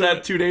just watched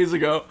that 2 days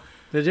ago.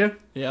 Did you?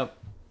 Yep.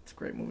 It's a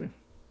great movie.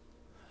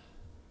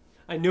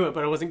 I knew it,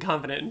 but I wasn't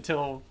confident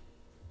until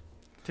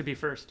to be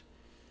first.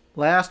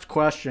 Last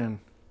question.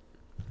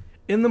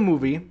 In the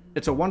movie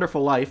It's a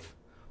Wonderful Life,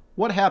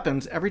 what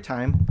happens every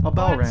time a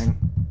bell What?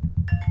 rang?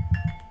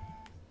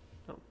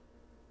 Oh.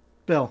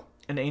 Bill.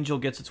 An angel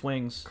gets its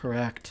wings.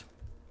 Correct.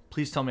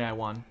 Please tell me I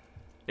won.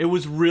 It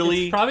was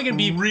really, It's probably gonna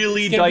be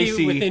really it's gonna be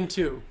dicey. within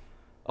 2.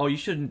 Oh, you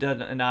shouldn't have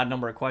done an odd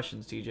number of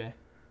questions, TJ.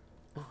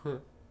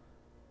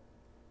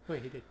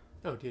 Wait, he did.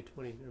 Oh, he did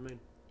 20. Never mind.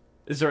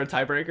 Is there a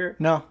tiebreaker?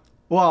 No.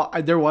 Well,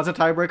 there was a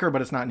tiebreaker,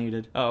 but it's not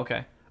needed. Oh,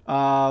 okay.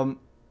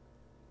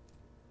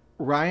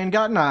 Ryan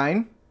got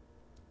 9.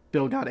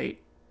 Bill got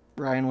 8.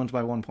 Ryan wins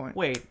by 1 point.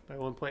 Wait. By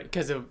 1 point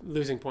because of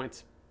losing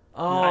points.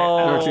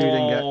 Oh, Or 2 you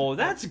didn't get.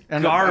 that's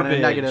And garbage.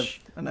 a negative.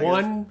 A negative.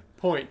 1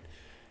 point.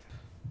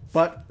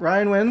 But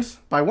Ryan wins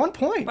by 1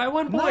 point. By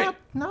 1 point.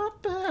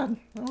 Not bad.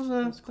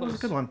 That was a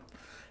good one.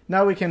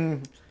 Now we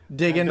can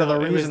dig into the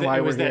It was reason why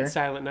it was we're here. that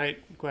Silent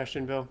Night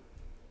question, Bill.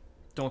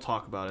 Don't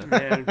talk about it.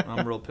 Man.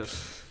 I'm real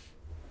pissed.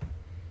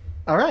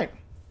 All right.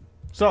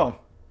 So,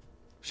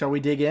 shall we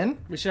dig in?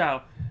 We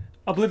shall.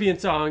 Oblivion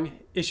Song,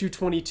 issue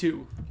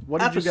 22. What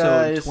did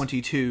Episode you guys?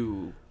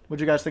 22. What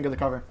did you guys think of the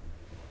cover?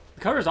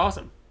 The cover is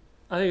awesome.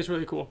 I think it's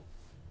really cool.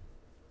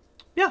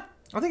 Yeah,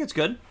 I think it's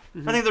good.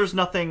 I think there's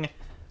nothing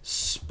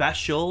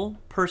special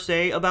per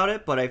se about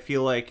it, but I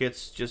feel like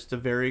it's just a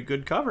very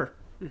good cover.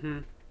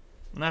 And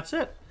that's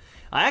it.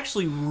 I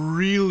actually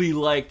really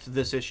liked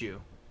this issue.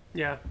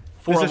 Yeah.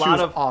 For This a issue lot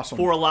is of awesome.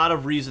 For a lot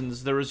of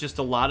reasons, there was just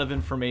a lot of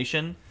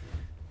information,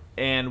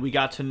 and we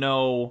got to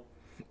know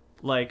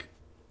like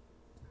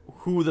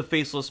who the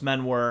Faceless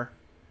Men were,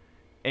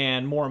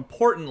 and more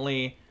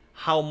importantly,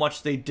 how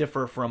much they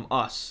differ from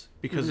us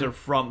because they're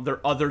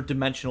other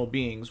dimensional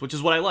beings, which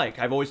is what I like.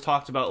 I've always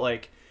talked about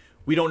like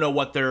we don't know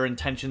what their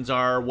intentions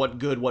are, what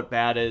good, what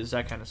bad is,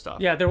 that kind of stuff.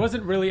 Yeah, there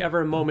wasn't really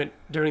ever a moment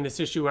during this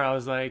issue where I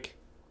was like,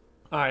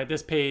 all right,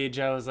 this page,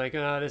 I was like,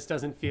 this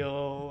doesn't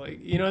feel like,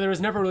 there was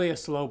never really a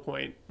slow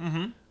point.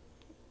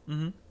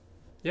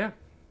 Yeah.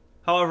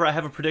 However, I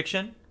have a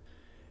prediction,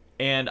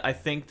 and I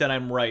think that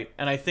I'm right,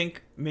 and I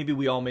think maybe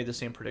we all made the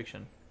same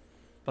prediction,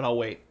 but I'll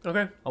wait.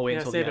 Okay. I'll wait yeah,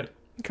 until save the end.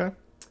 it. Okay.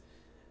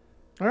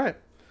 All right.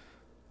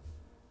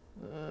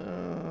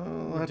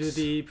 We'll Let's do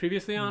the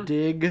previously on.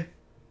 dig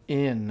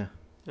in.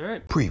 All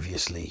right.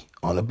 Previously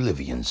on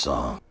Oblivion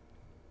Song.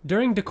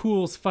 During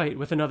DeCool's fight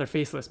with another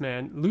Faceless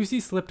Man, Lucy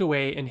slipped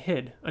away and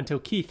hid until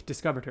Keith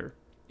discovered her.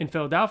 In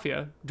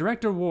Philadelphia,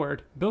 Director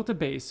Ward built a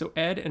base so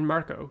Ed and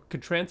Marco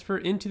could transfer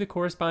into the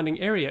corresponding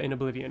area in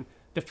Oblivion,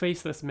 the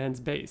Faceless Men's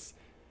base.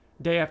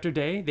 Day after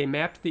day, they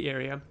mapped the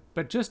area,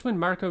 but just when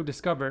Marco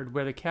discovered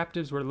where the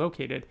captives were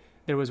located,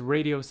 there was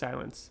radio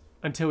silence,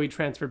 until he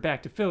transferred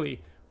back to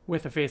Philly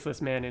with a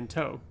Faceless Man in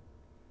tow.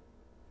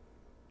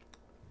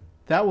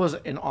 That was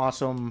an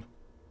awesome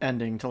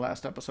ending to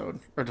last episode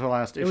or to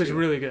last issue. It was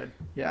really good.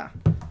 Yeah.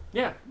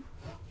 Yeah.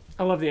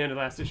 I love the end of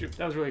last issue.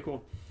 That was really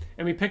cool.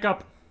 And we pick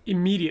up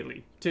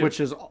immediately, too. which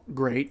is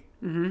great.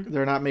 Mm-hmm.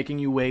 They're not making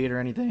you wait or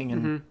anything,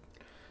 and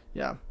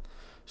yeah.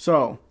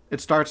 So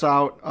it starts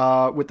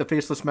out with the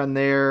faceless men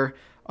there.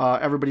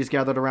 Everybody's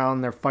gathered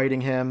around. They're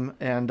fighting him,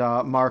 and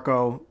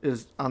Marco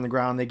is on the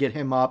ground. They get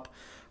him up.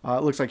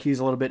 It looks like he's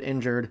a little bit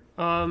injured.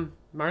 Marco?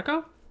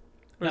 Or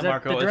Not is that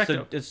Marco. the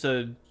director? It's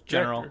the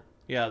general. Director.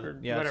 Yeah, Or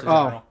yeah. It's the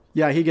whatever. general.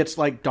 Yeah, he gets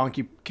like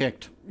donkey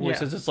kicked. Well, he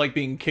says it's like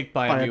being kicked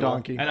by By a a mule.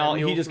 donkey. And By a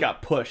he mule. just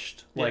got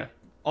pushed. Like, Yeah.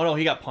 oh no,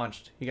 he got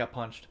punched. He got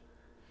punched.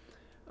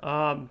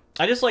 Um,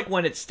 I just like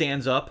when it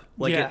stands up,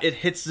 like Yeah. it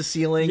hits the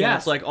ceiling, and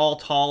Yes. it's like all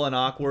tall and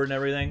awkward and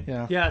everything.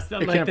 Yeah. yes,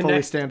 that, It like can't the fully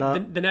next, stand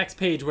up. The next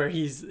page where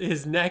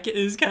his neck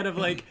is kind of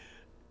like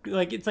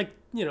it's like,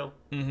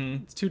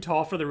 it's too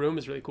tall for the room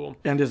is really cool.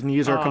 And his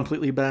knees are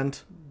completely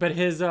bent. But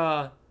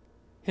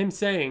him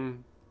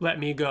saying "Let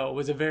me go"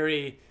 was a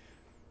very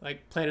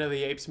like Planet of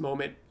the Apes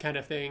moment kind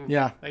of thing.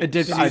 Yeah, like, it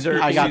did.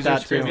 Caesar- I got Caesar that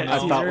too. screaming I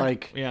out. felt Caesar?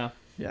 like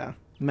Yeah.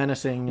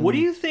 menacing. What do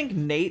and- you think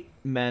Nate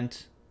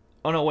meant?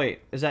 Oh no, wait.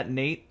 Is that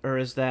Nate or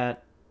is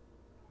that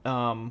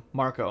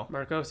Marco?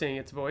 Marco saying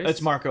its voice.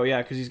 It's Marco,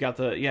 yeah, because he's got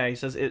the He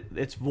says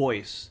it's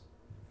voice.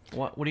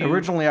 What do you?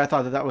 Originally, I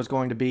thought that was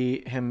going to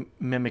be him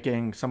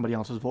mimicking somebody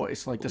else's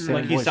voice, like the same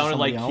like voice he as sounded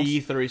like somebody else.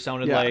 Keith, or he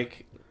sounded Yeah.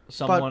 like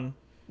someone.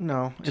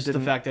 No, it Just the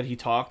didn't. fact that he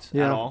talked at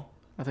Yeah. all.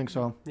 I think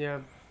so.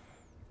 Yeah.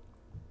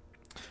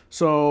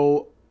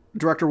 So,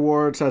 Director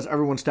Ward says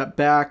everyone step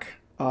back.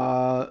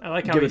 I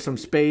like how give he- it some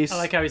space. I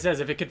like how he says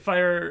if it could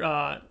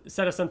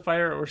set us on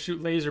fire or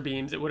shoot laser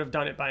beams, it would have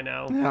done it by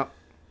now. Yeah.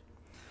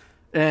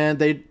 And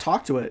they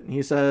talk to it.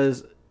 He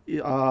says,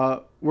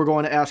 we're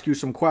going to ask you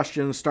some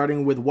questions,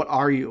 starting with, what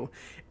are you?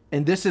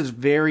 And this is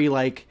very,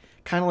 like,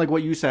 kind of like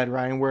what you said,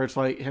 Ryan, where it's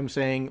like him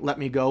saying, let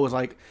me go, is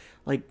like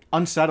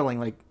unsettling.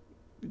 Like,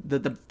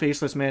 the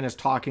faceless man is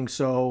talking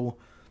so,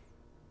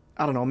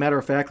 I don't know,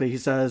 matter-of-factly. He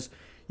says,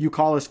 you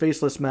call us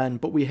faceless men,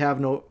 but we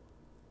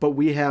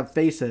have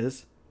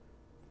faces,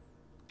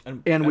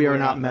 and we are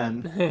not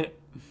men.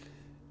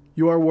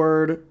 Your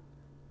word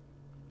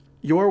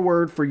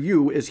for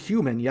you is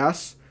human,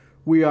 yes?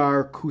 We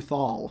are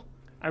Kuthal.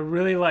 I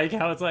really like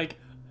how it's like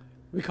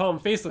we call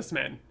them faceless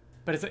men,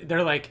 but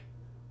they're like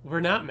we're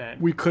not men.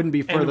 We couldn't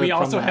be further and we from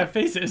also that. have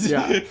faces.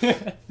 Yeah.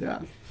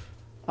 Yeah.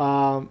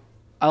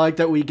 I like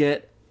that we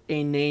get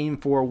a name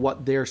for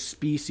what their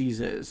species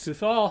is.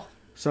 Kuthal.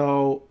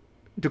 So,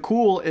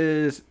 Dakul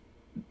is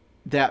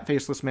that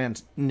faceless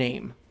man's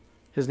name.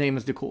 His name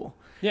is Dakul.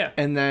 Yeah.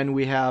 And then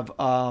we have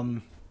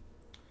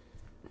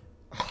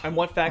And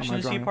what faction Am I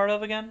is he drawing? part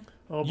of again?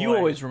 Oh, You boy.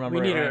 always remember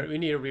we it, need right? to we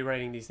need to be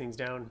writing these things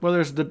down. well,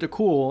 there's the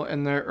Dakul,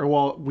 and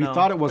we No.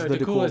 thought it was No, the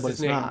Dakul Dakul, is but his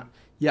it's name. not.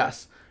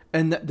 Yes.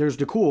 And there's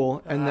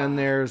Dakul, and then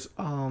there's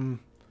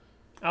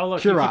Oh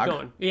look, you keep Kurag.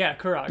 going. Yeah,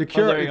 Kurag.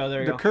 the Oh, there you go,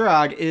 there you the go.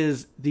 Kurag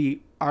is the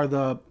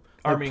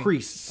Army.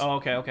 priests. Oh,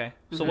 okay.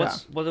 So Yeah.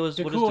 what is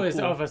Dakul is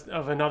Dakul?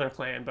 of another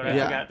clan, but I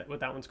Yeah. forgot what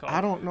that one's called.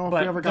 I don't know if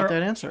But we ever got they're-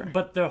 that answer.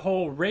 But the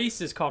whole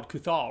race is called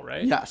Kuthal,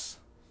 right? Yes.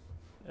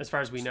 As far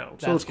as we know.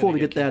 So it's cool to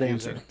get that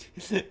answer.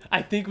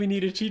 I think we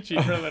need a cheat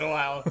sheet for a little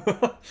while.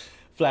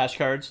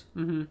 Flashcards.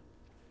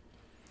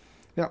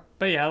 Yeah.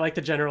 But yeah, I like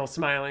the general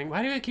smiling.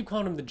 Why do I keep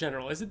calling him the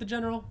general? Is it the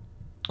general?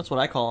 That's what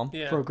I call him.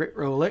 Yeah. For a great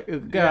roll, I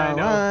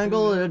know.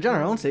 go to the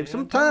general and save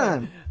some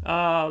time.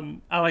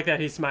 I like that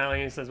he's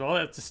smiling and he says, "Well,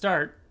 that's a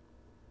start."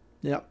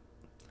 Yep.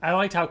 I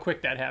liked how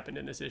quick that happened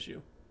in this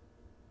issue.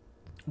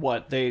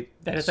 What they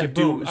That it's like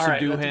boom. All right,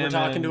 subdue we're him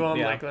talking to and- him.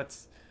 Yeah. Like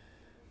let's.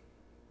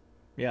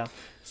 yeah.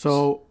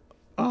 So,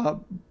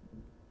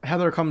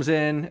 Heather comes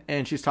in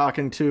and she's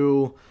talking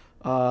to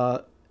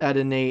Ed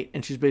and Nate,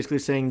 and she's basically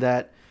saying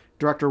that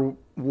Director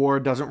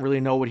Ward doesn't really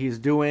know what he's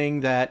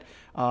doing, that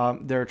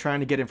they're trying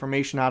to get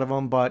information out of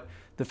him, but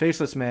the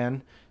faceless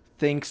man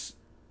thinks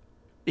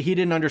he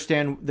didn't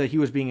understand that he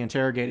was being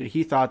interrogated.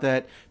 He thought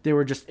that they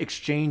were just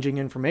exchanging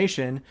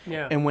information,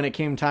 Yeah. and when it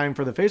came time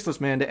for the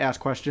faceless man to ask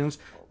questions,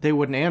 they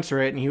wouldn't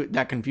answer it, and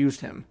that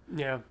confused him.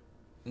 Yeah.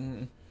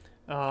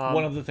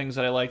 One of the things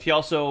that I liked.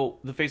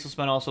 The faceless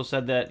man also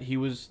said that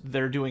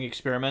they're doing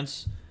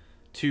experiments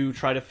to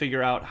try to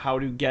figure out how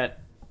to get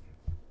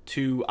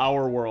to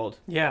our world.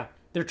 Yeah.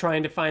 They're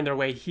trying to find their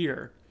way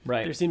here.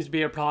 Right. There seems to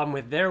be a problem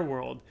with their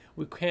world.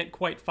 We can't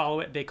quite follow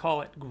it. They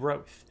call it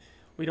growth.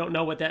 We don't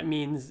know what that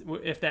means.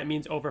 If that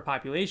means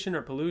overpopulation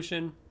or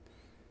pollution.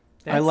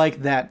 I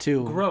like that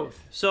too.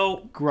 growth.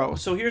 So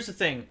Gross. So here's the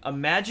thing.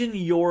 Imagine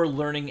you're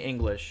learning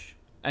English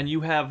and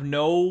you have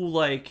no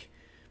like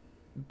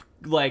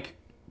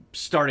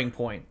starting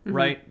point,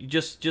 right? You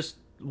just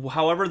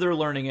however they're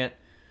learning it.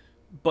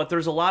 But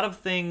there's a lot of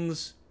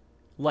things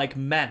like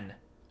men.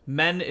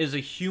 Men is a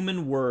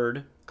human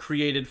word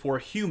created for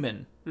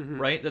human,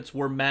 right? That's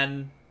where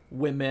men,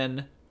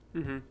 women.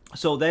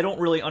 So they don't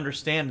really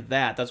understand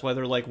that. That's why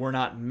they're like, we're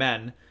not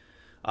men.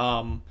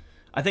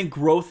 I think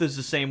growth is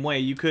the same way.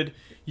 You could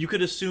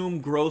assume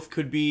growth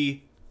could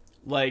be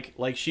like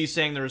she's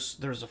saying there's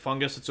a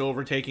fungus that's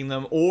overtaking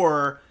them,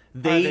 or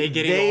they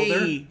getting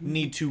older?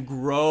 need to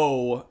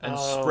grow and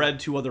spread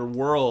to other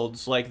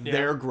worlds, like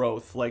their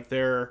growth, like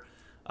their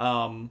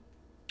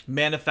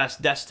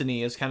manifest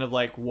destiny is kind of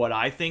like what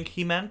I think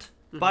he meant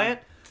by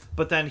it.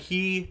 But then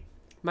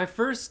My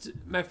first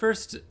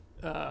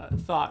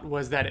thought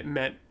was that it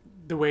meant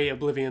the way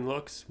Oblivion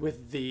looks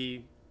with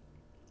the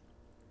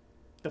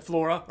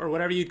flora or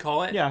whatever you'd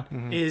call it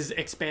is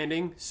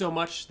expanding so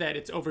much that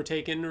it's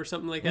overtaken or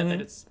something like that, that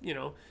it's,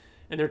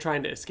 and they're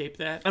trying to escape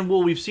that. And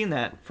well, we've seen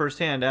that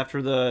firsthand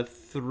after the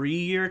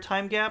 3-year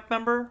time gap,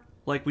 remember?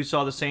 Like we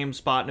saw the same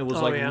spot and it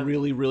was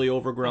really, really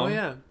overgrown. Oh,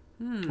 yeah.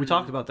 We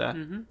talked about that.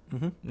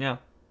 Yeah.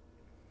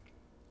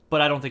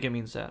 But I don't think it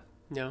means that.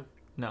 No.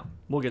 No.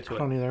 We'll get to I it.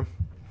 don't either.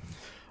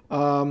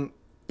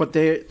 But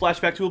they...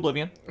 Flashback to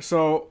Oblivion.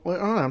 So, I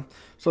don't know.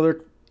 So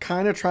they're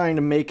kind of trying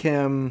to make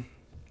him...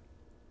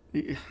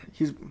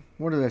 He's...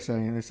 What did they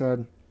say? They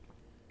said...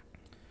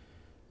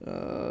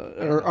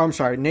 I'm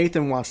sorry.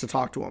 Nathan wants to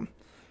talk to him.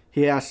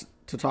 He asked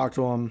to talk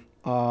to him.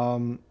 But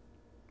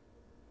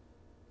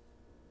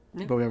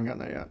we haven't gotten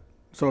that yet.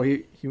 So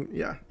he's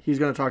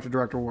going to talk to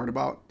Director Ward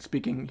about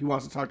speaking. He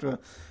wants to talk to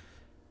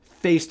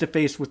face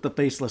with the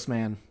faceless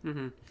man.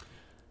 Mm-hmm.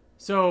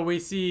 So we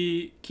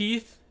see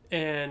Keith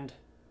and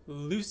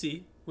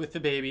Lucy with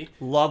the baby.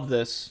 Love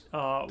this.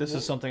 This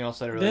is something else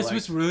that I really This liked.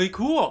 was really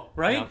cool,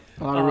 right?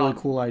 A lot of really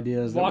cool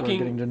ideas that we're walking,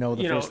 getting to know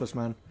the faceless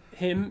man.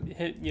 Him,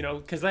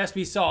 because last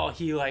we saw,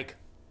 he like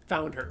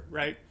found her,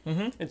 right?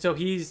 Mm-hmm. And so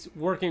he's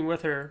working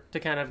with her to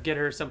kind of get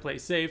her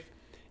someplace safe.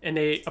 And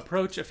they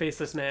approach a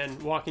faceless man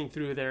walking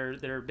through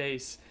their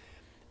base,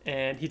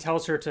 and he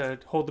tells her to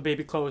hold the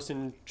baby close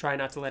and try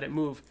not to let it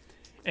move.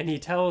 And he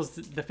tells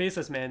the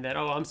faceless man that,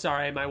 "Oh, I'm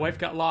sorry, my wife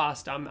got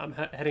lost. I'm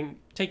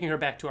taking her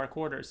back to our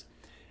quarters."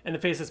 And the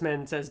faceless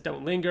man says,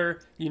 "Don't linger.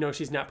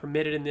 She's not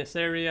permitted in this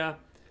area."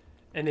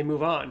 And they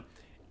move on.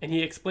 And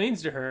he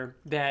explains to her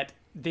that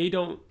they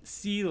don't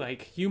see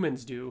like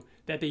humans do,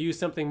 that they use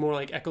something more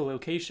like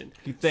echolocation.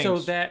 He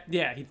thinks.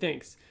 He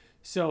thinks.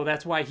 So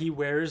that's why he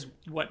wears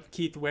what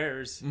Keith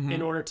wears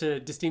in order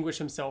to distinguish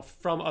himself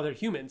from other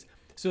humans.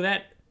 So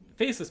that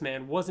faceless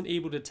man wasn't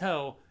able to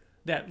tell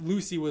that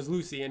Lucy was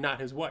Lucy and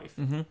not his wife.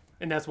 Mm-hmm.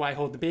 And that's why I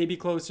hold the baby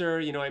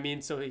closer,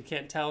 so he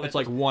can't tell. It's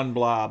like one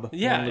blob.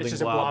 Yeah, it's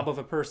just a blob of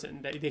a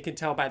person that they can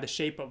tell by the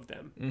shape of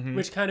them,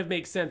 which kind of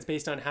makes sense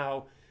based on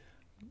how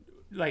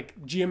like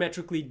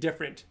geometrically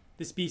different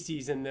the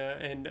species and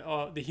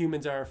the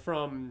humans are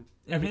from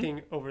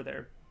everything over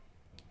there.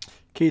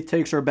 Keith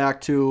takes her back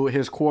to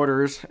his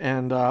quarters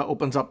and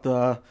opens up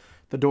the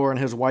door, and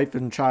his wife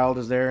and child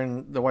is there,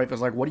 and the wife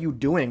is like, "What are you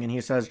doing?" And he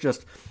says,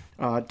 "Just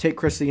take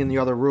Chrissy in the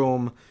other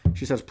room."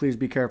 She says, "Please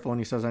be careful," and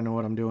he says, "I know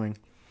what I'm doing."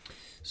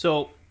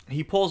 So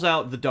he pulls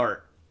out the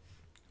dart,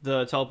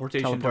 the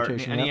teleportation dart,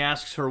 and he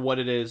asks her what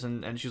it is,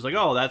 and she's like,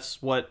 "Oh, that's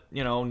what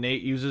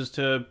Nate uses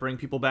to bring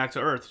people back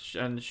to Earth."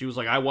 And she was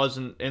like, "I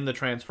wasn't in the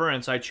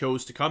transference. I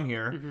chose to come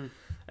here,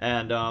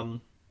 and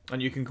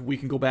we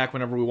can go back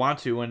whenever we want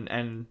to."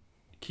 And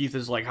Keith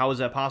is like, "How is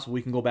that possible?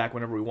 We can go back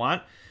whenever we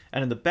want."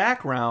 And in the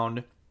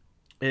background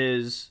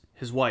is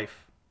his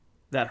wife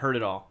that heard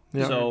it all.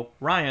 Yep. So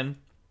Ryan,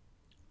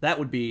 that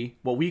would be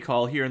what we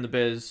call here in the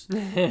biz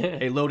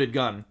a loaded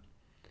gun.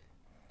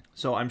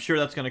 So I'm sure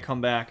that's going to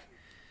come back.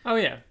 Oh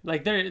yeah,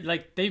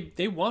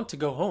 they want to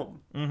go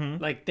home.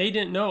 Mm-hmm. Like they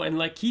didn't know, and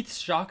like Keith's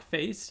shock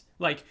face,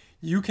 like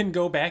you can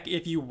go back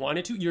if you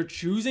wanted to. You're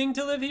choosing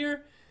to live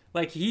here.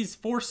 Like he's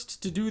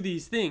forced to do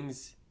these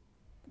things.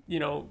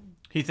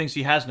 He thinks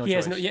he has no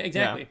choice. Yeah,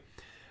 exactly.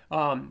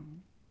 Yeah.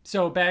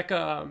 So back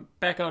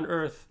on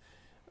Earth,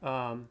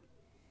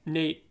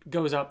 Nate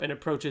goes up and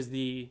approaches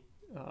the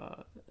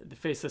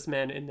faceless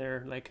man in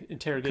their like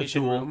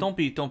interrogation room. Don't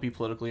be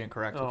politically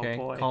incorrect, okay?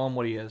 Boy. Call him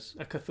what he is.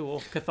 A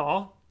Cathal.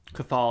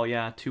 Cathal,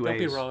 yeah, 2 A's. Don't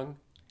be wrong.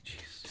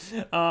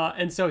 Jeez.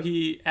 And so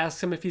he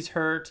asks him if he's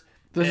hurt.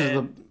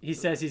 He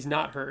says he's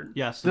not hurt.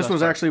 Yes. This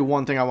was actually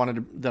one thing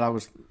that I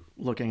was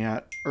looking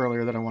at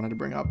earlier that I wanted to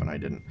bring up and I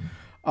didn't.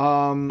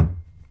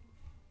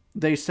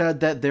 They said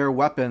that their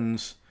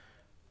weapons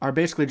are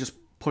basically just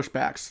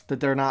pushbacks, that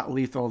they're not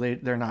lethal.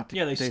 They're not.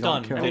 Yeah, they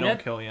stun. They don't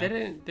kill. Yeah.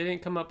 They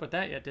didn't come up with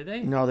that yet, did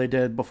they? No, they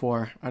did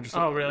before. I just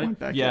really? went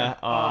back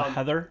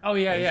Heather. Oh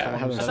yeah.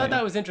 Heather I thought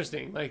that was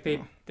interesting. Like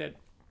that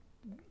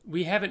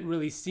we haven't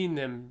really seen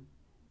them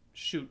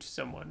shoot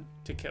someone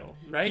to kill,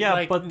 right? Yeah,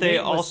 like, but they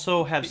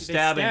also have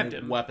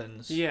stabbing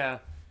weapons. Yeah.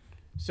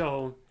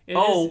 So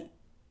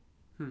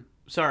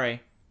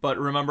sorry. But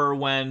remember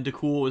when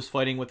DeCool was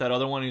fighting with that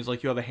other one, he's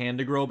like, "You have a hand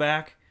to grow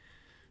back,"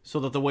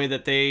 so that the way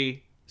that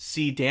they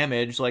see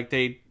damage, like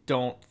they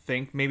don't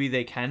think maybe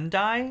they can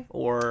die,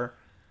 or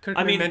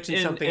Kirkman mentioned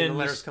something in the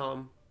letters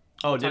column.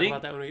 Oh, did he?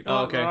 About that when we,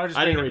 okay. I'll just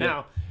I didn't read read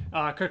it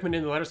now. Kirkman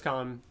in the letters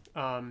column,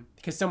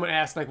 because someone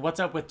asked like, "What's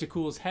up with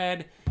DeCool's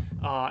head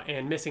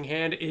and missing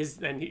hand?"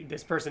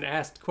 This person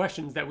asked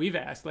questions that we've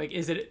asked, like,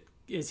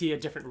 is he a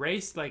different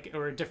race, like,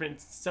 or a different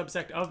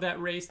subsect of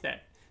that race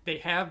that they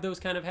have those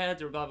kind of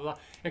heads, or blah blah blah.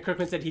 And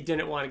Kirkman said he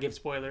didn't want to give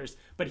spoilers,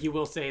 but he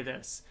will say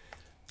this: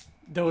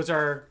 those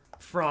are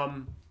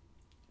from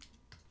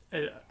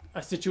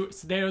a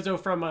situation. Those are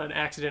from an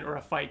accident or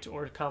a fight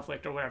or a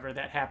conflict or whatever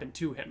that happened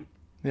to him.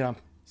 Yeah.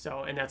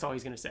 So, and that's all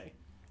he's going to say.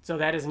 So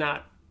that is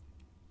not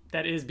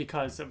that is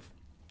because of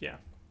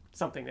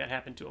something that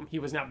happened to him. He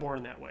was not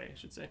born that way, I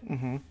should say.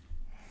 Mm-hmm.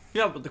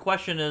 Yeah, but the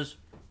question is,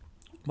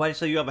 why do you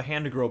say you have a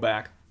hand to grow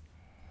back,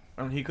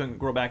 and he couldn't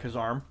grow back his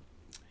arm?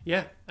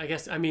 Yeah, I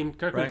guess. I mean,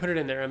 Kirkman Right. put it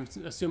in there. I'm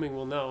assuming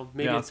we'll know.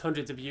 Maybe Yeah. it's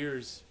hundreds of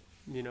years.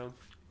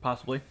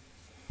 Possibly.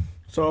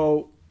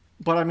 So,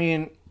 but I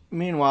mean,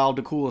 meanwhile,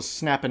 DeCool is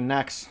snapping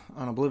necks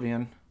on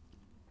Oblivion.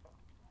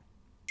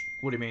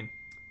 What do you mean?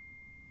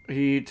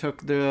 He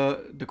took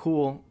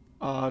DeCool,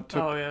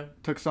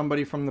 took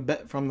somebody from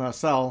the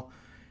cell,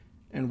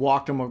 and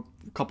walked him a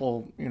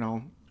couple,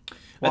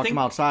 walked him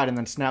outside, and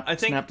then snapped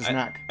his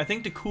neck. I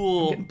think I'm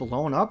DeCool getting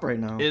blown up right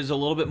now. is a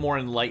little bit more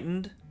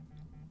enlightened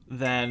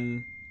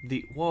than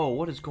the. Whoa,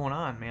 what is going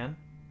on, man?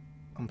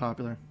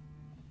 Unpopular.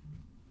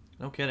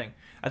 No kidding.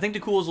 I think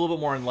DeCool is a little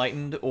bit more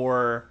enlightened,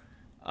 or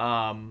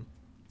I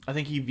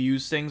think he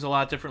views things a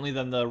lot differently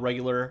than the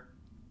regular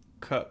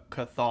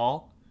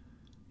Cathal.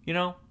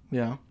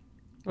 Yeah.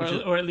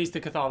 Or at least the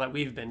Cathal that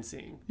we've been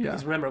seeing. Yeah.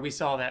 Because remember, we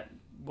saw that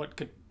what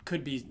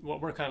could be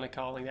what we're kind of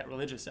calling that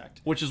religious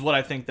sect. Which is what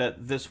I think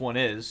that this one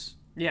is.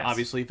 Yes.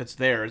 Obviously, if it's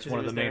there, it's 'Cause one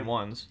it of the was main there.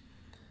 ones.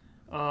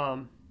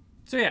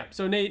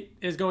 So Nate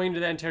is going to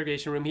the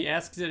interrogation room. He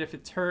asks it if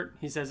it's hurt.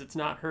 He says it's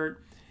not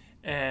hurt.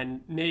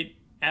 And Nate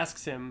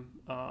asks him,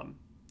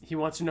 he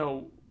wants to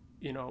know,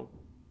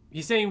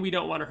 he's saying we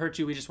don't want to hurt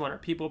you. We just want our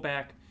people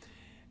back.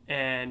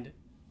 And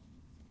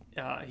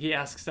Nate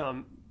asks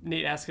him,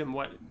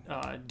 what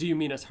do you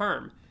mean us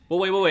harm? Well,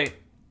 wait.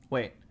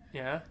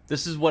 Yeah?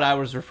 This is what I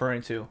was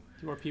referring to.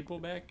 Your people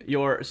back?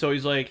 So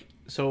he's like,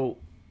 so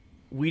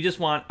we just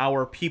want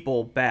our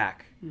people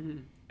back. Mm-hmm.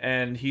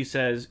 And he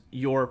says,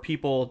 your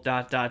people ...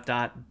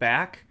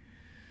 back.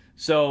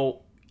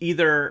 So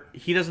either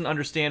he doesn't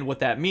understand what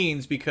that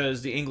means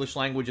because the English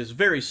language is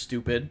very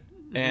stupid,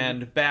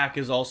 and back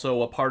is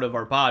also a part of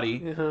our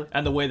body.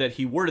 And the way that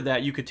he worded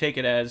that, you could take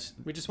it as,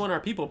 We just want our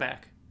people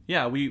back.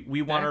 yeah, we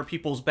want Back? our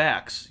people's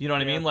backs. You know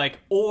what I Yeah. mean? Like,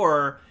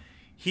 or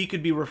he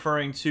could be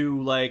referring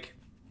to, like,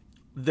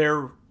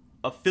 they're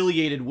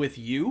affiliated with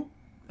you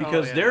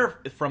because yeah. they're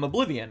from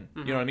Oblivion.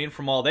 You know what I mean?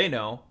 From all they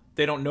know.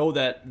 They don't know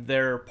that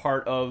they're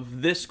part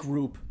of this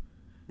group,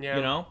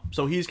 Yeah.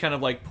 So he's kind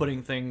of like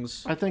putting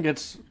things. I think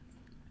it's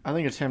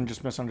him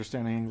just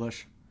misunderstanding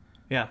English.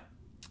 Yeah,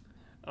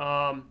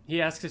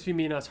 He asks if you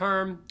mean us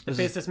harm. The This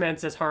is- faceless man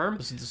says harm.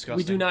 this is disgusting.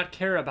 We do not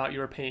care about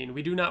your pain.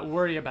 We do not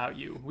worry about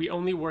you. We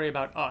only worry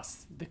about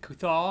us. The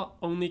Kuthal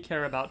only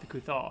care about the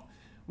Kuthal.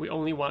 We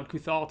only want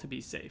Kuthal to be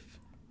safe.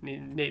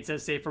 And Nate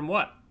says, safe from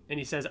what? And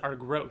he says, our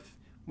growth.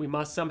 We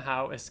must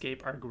somehow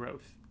escape our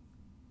growth.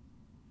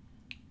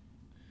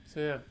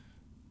 So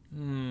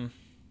yeah.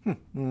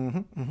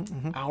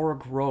 our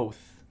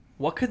growth.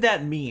 What could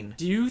that mean?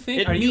 Do you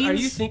think? It Are you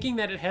means- thinking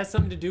that it has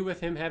something to do with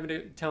him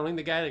telling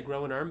the guy to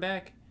grow an arm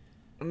back?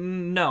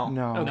 No.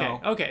 No. Okay.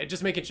 No. Okay.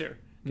 Just making sure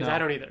because No. I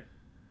don't either.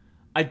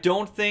 I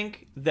don't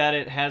think that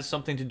it has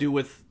something to do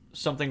with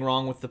something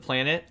wrong with the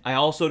planet. I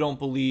also don't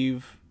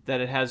believe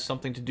that it has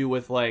something to do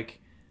with, like,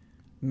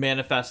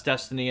 manifest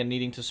destiny and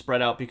needing to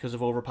spread out because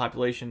of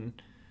overpopulation,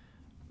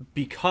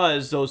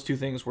 because those two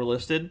things were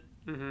listed,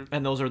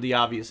 and those are the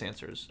obvious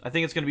answers. I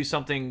think it's going to be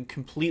something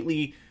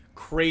completely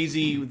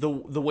crazy. The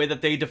way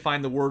that they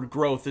define the word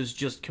growth is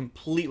just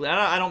completely...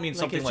 I don't mean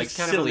something it's like just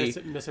kind silly. of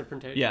a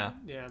misinterpretation. Yeah.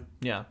 Yeah.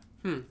 Yeah.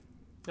 I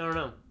don't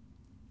know.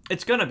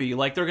 It's going to be.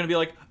 Like, they're going to be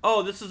like,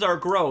 oh, this is our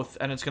growth,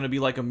 and it's going to be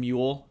like a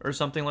mule or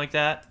something like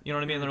that. You know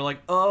what I mean? They're like,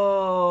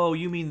 oh,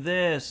 you mean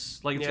this.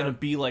 Like, it's Yeah. going to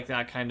be like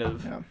that kind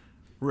of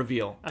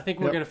reveal. I think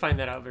we're Yep. going to find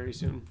that out very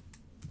soon.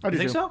 I do You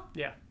think too. so?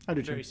 Yeah. I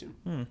do too. Very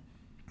soon.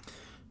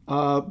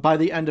 By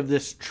the end of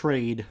this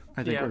trade,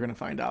 I think Yeah. we're going to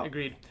find out.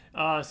 Agreed.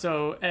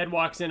 So Ed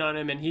walks in on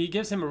him and he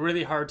gives him a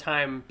really hard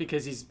time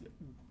because he's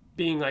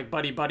being like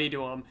buddy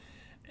to him,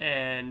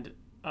 and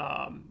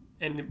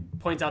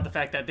points out the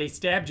fact that they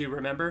stabbed you.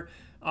 Remember?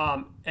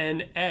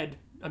 And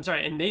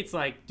Nate's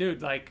like,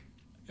 dude, like,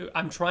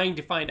 I'm trying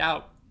to find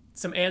out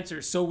some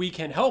answers so we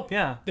can help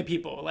the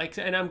people. Like,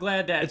 and I'm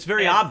glad that It's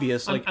very Ed-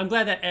 obvious, like- I'm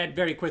glad that Ed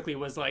very quickly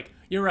was like,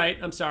 you're right.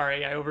 I'm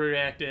sorry. I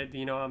overreacted.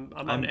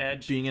 I'm on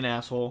edge. Being an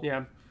asshole.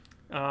 Yeah.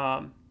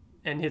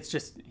 And it's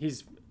just,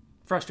 he's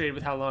frustrated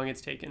with how long it's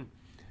taken.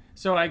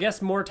 So I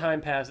guess more time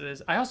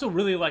passes. I also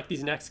really like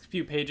these next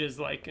few pages,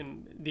 like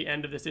in the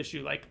end of this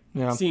issue, like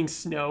seeing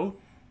snow.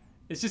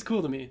 It's just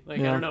cool to me.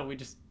 Like, I don't know. We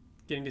just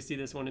getting to see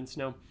this one in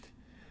snow.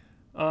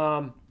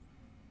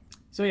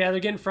 So yeah, they're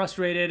getting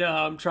frustrated,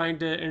 trying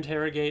to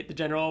interrogate. The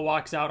general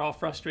walks out all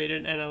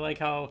frustrated. And I like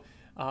how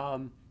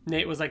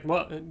Nate was like,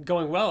 well,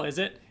 going well, is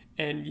it?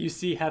 And you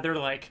see Heather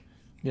like,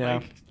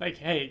 like,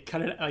 hey,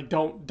 cut it, like,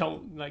 don't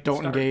like, Don't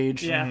start.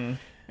 engage. Yeah.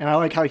 And I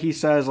like how he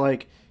says,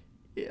 like,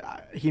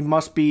 he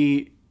must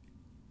be...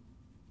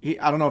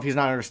 I don't know if he's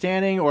not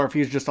understanding or if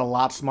he's just a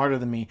lot smarter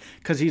than me,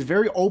 because he's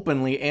very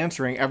openly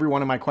answering every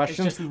one of my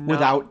questions just not-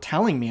 without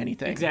telling me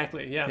anything.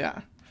 Exactly. Yeah.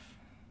 Yeah.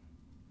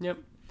 Yep.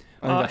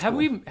 I think that's Have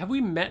cool.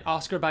 we met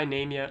Oscar by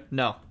name yet?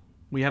 No.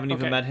 We haven't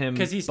even met him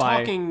because he's by...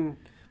 talking.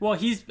 Well,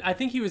 I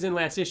think he was in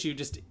last issue,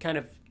 just kind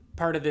of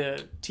part of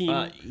the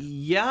team.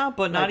 Yeah,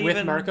 but not with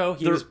even Marco.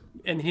 He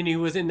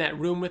was in that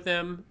room with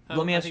them.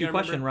 Let me ask you a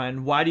question,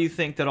 Ryan. Why do you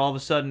think that all of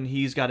a sudden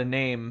he's got a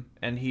name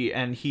and he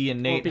and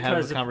Nate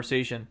have a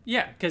conversation?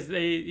 Yeah, because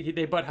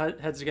they butt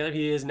heads together.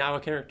 He is now a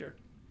character.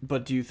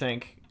 But do you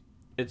think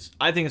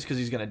I think it's because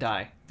he's gonna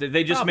die.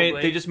 They just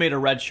made a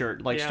red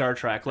shirt like Star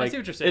Trek. Like, I see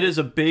what you're saying. It is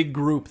a big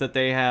group that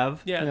they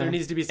have. Yeah, there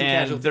needs to be some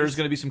and casualties. There's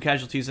going to be some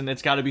casualties, and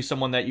it's got to be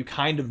someone that you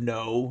kind of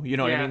know. You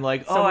know what I mean?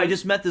 Like, someone, I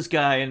just met this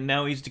guy, and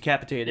now he's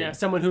decapitated. Yeah,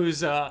 someone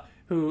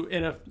who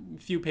in a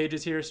few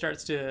pages here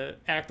starts to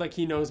act like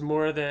he knows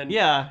more than you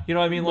know what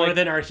I mean? More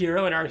than our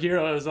hero, and our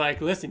hero is like,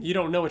 listen, you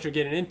don't know what you're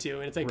getting into,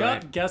 and it's like, oh,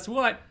 guess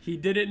what? He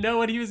didn't know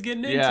what he was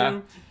getting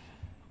into.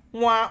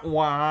 Wah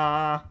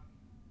wah.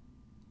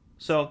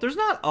 So there's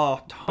not a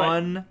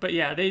ton. But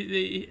yeah,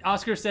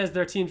 Oscar says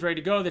their team's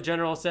ready to go. The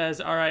general says,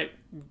 all right,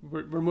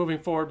 we're moving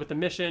forward with the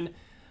mission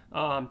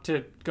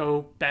to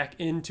go back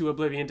into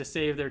Oblivion to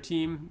save their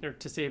team, or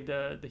to save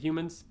the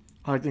humans.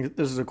 I think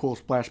this is a cool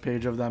splash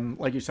page of them,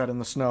 like you said, in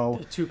the snow.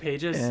 The 2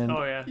 pages? And,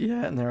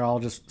 yeah, and they're all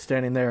just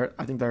standing there.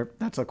 I think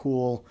that's a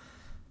cool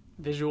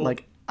visual,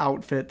 like,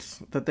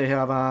 outfits that they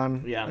have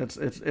on. Yeah. It's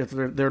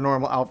their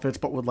normal outfits,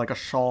 but with like a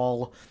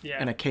shawl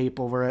and a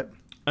cape over it.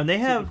 And they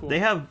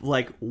have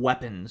like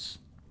weapons,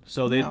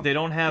 so they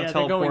don't have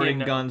teleporting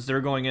guns.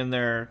 They're going in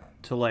there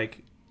to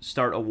like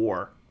start a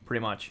war,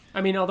 pretty much.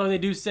 I mean, although they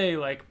do say,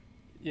 like,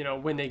 you know,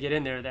 when they get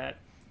in there that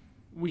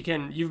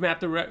you've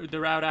mapped the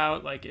route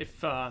out. Like,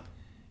 if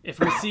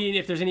we're seeing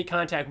if there's any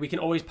contact, we can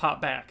always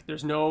pop back.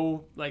 There's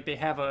no, like, they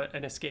have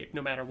an escape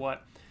no matter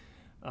what.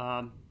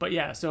 But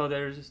yeah, so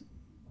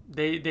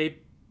they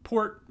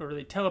port, or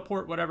they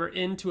teleport, whatever,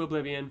 into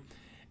Oblivion,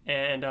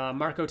 and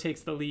Marco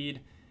takes the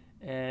lead.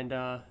 And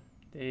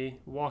they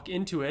walk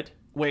into it.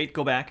 Wait,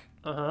 go back.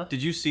 Uh-huh.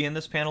 Did you see in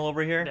this panel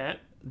over here? That?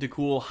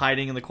 Dakul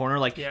hiding in the corner,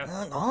 like. Yeah.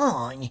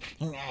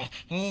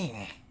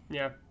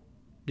 Yeah.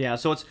 Yeah.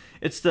 So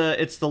it's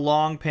the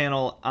long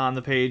panel on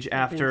the page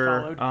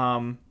after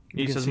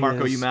he says,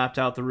 Marco, you mapped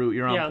out the route.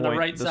 You're on point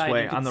right this side,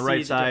 way. On the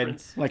right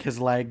side, like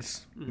his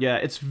legs. Mm-hmm. Yeah,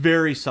 it's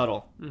very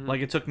subtle. Mm-hmm.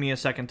 Like, it took me a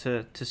second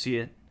to see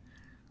it.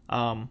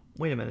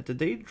 Wait a minute. Did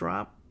they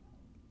drop?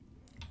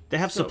 They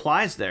have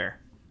supplies there.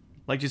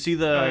 Like, you see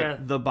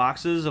the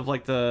boxes of,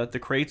 like, the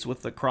crates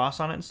with the cross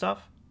on it and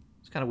stuff?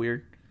 It's kind of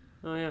weird.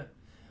 Oh, yeah.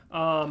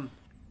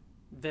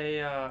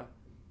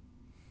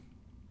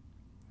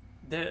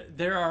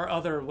 There are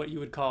other, what you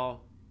would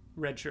call,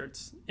 red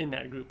shirts in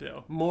that group,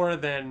 though. More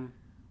than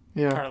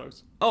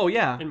Carlos. Oh,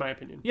 yeah. In my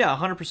opinion. Yeah,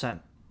 100%.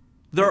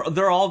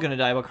 They're all going to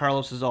die, but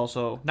Carlos is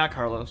also... Not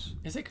Carlos.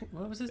 Is it...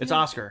 What was his name? It's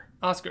Oscar.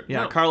 Oscar.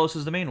 Yeah, no. Carlos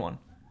is the main one.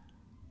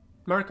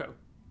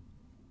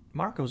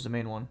 Marco's the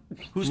main one.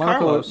 Who's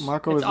Carlos?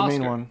 Marco is the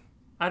main one.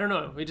 I don't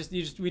know. We just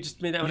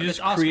made that one. You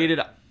just created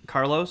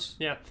Carlos?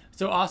 Yeah.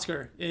 So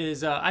Oscar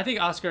is... I think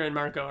Oscar and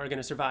Marco are going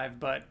to survive,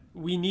 but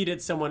we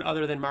needed someone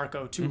other than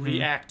Marco to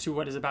react to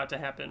what is about to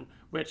happen,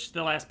 which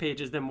the last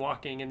page is them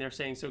walking, and they're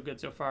saying so good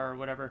so far, or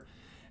whatever.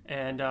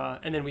 And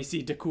then we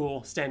see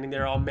Dakul standing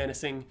there all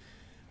menacing.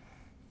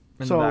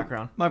 In the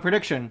background. My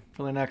prediction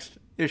for the next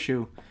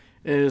issue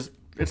is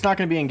it's not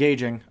going to be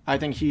engaging. I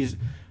think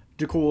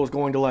Dakul is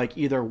going to, like,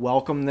 either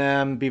welcome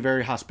them, be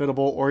very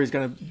hospitable, or he's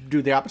going to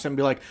do the opposite and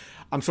be like,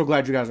 I'm so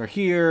glad you guys are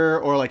here,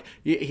 or, like,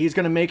 he's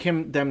going to make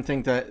them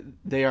think that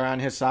they are on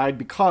his side,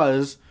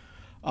 because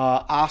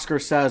Oscar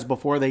says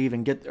before they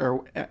even get,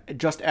 or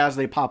just as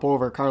they pop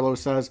over,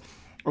 Carlos says,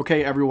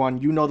 okay, everyone,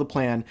 you know the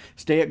plan.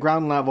 Stay at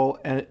ground level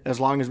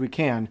as long as we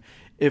can.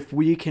 If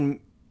we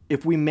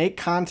make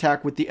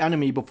contact with the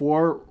enemy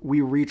before we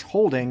reach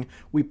holding,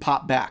 we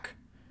pop back.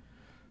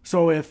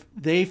 So if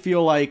they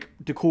feel like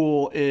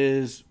Dakul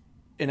is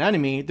an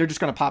enemy, they're just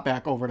going to pop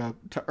back over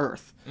to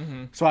Earth.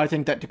 Mm-hmm. So I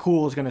think that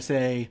Dakul is going to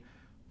say,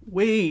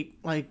 wait,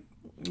 like,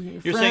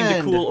 You're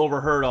saying Dakul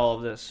overheard all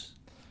of this,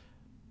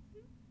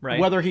 right?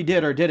 Whether he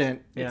did or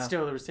didn't. It's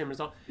still the same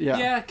result.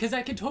 Yeah, because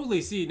I could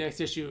totally see next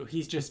issue,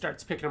 he just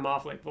starts picking them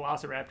off like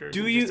velociraptors.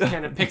 Do you... Just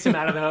kind of picks them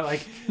out of the,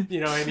 like,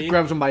 you know what I mean?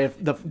 Grabs them by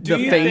the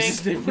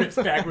face. Rips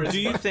backwards.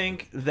 Do you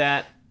think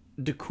that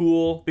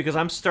Dakul, because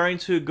I'm starting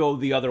to go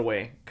the other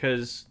way,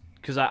 because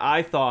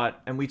I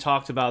thought, and we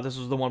talked about, this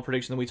was the one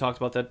prediction that we talked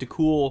about, that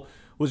Dakul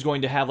was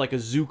going to have like a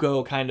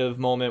Zuko kind of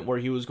moment where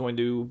he was going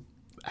to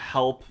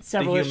help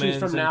several the humans. Issues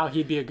from now,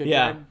 he'd be a good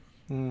guy.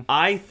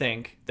 I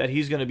think that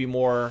he's going to be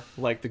more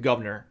like the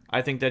governor.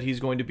 I think that he's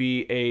going to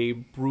be a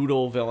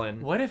brutal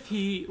villain. What if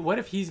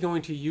he's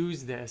going to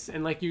use this,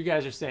 and like you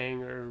guys are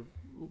saying, or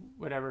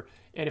whatever,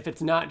 and if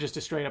it's not just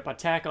a straight up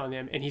attack on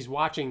them, and he's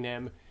watching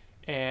them,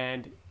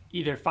 and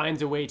either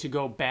finds a way to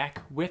go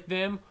back with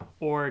them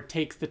or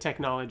takes the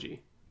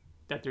technology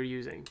that they're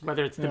using,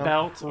 whether it's the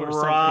belt or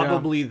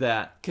probably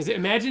that. Because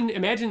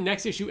imagine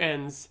next issue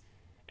ends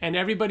and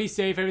everybody's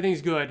safe,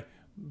 everything's good,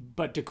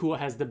 but Dakul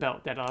has the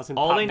belt that allows him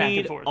to pop back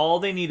and forth. All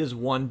they need is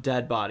one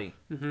dead body.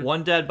 Mm-hmm.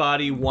 One dead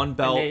body, one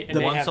belt,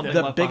 something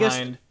left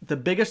behind. The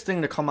biggest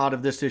thing to come out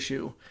of this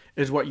issue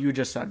is what you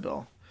just said,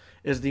 Bill.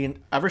 is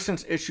ever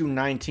since issue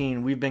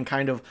 19, we've been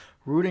kind of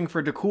rooting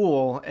for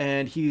DeCool,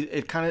 and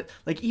it kind of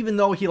like, even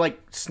though he like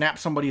snapped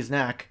somebody's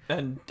neck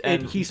and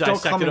he's still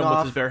coming him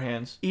off with his bare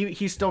hands.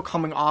 He's still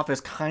coming off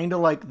as kind of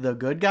like the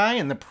good guy,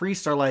 and the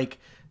priests are like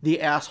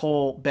the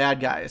asshole bad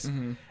guys.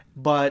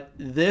 But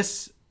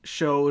this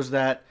shows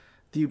that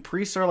the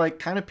priests are like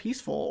kind of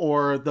peaceful,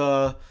 or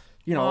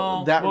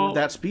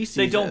that species.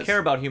 They don't care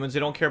about humans. They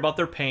don't care about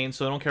their pain,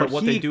 so they don't care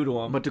what they do to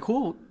them. But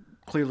DeCool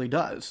clearly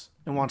does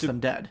and wants them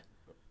dead.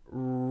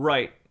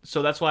 Right.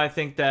 So that's why I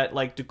think that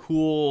like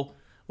DeCool,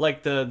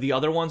 like the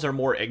other ones are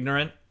more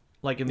ignorant,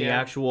 like in the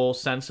actual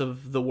sense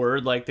of the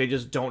word. Like they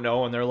just don't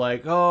know, and they're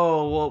like,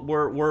 oh,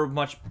 well, we're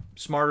much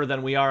smarter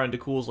than we are. And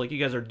DeCool's like, you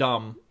guys are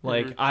dumb.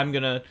 Like I'm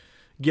gonna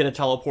get a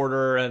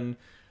teleporter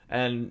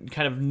and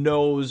kind of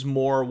knows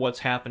more what's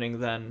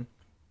happening than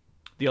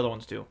the other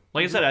ones do.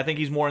 Like I said, I think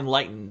he's more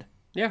enlightened.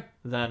 Yeah.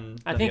 Than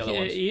I think, the other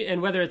ones.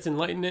 And whether it's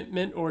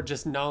enlightenment or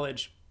just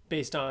knowledge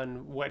based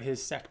on what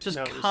his sect Just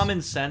knows.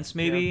 common sense,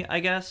 maybe,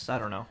 I guess. I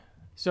don't know.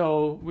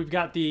 So we've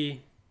got the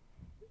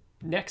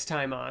next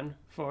time on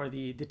for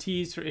the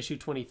tease for issue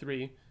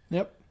 23.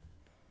 Yep.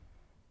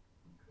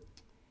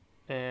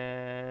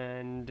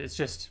 And it's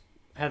just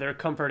Heather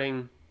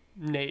comforting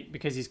Nate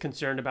because he's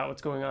concerned about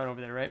what's going on over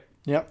there, right?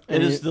 Yep.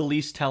 It is the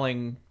least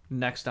telling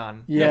next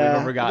on that Yeah,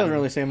 we've ever gotten. it doesn't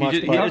really say much.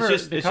 It's but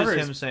just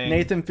him saying...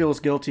 Nathan feels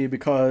guilty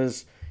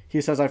because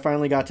he says, I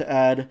finally got to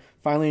Ed,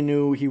 finally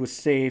knew he was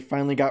safe,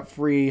 finally got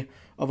free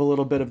of a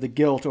little bit of the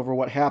guilt over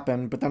what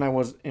happened, but then I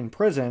was in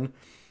prison.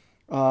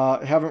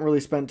 Haven't really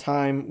spent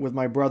time with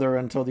my brother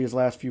until these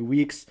last few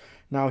weeks.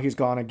 Now he's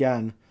gone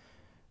again.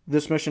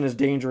 This mission is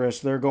dangerous.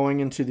 They're going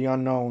into the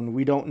unknown.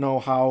 We don't know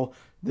how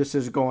this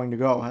is going to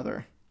go,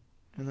 Heather.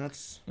 And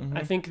that's...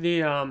 I think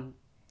the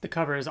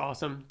cover is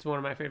awesome. It's one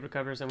of my favorite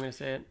covers. I'm going to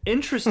say it.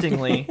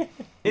 Interestingly,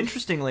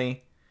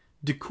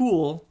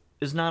 DeCool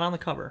is not on the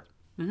cover.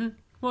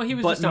 Well, he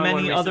was But just on one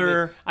many recently.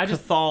 other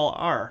Cathal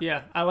are.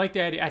 Yeah, I like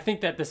the idea. I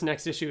think that this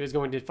next issue is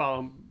going to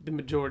follow the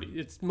majority.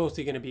 It's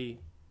mostly going to be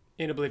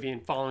in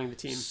Oblivion following the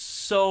team.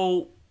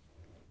 So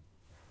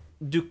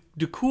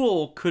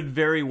DeCool could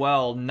very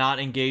well not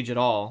engage at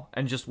all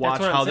and just watch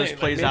That's what how I'm this saying.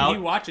 plays maybe out.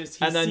 He watches.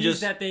 He and then sees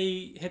just, that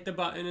they hit the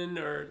button,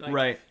 or like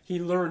right. he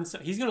learns.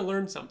 He's going to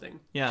learn something.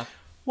 Yeah.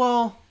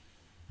 Well,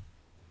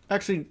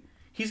 actually,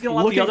 he's going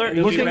to let the other...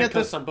 looking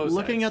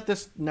at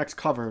this next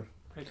cover,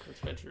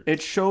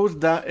 it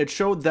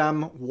showed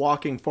them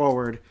walking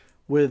forward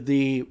with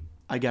the,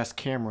 I guess,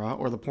 camera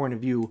or the point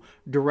of view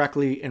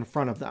directly in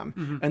front of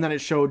them. And then it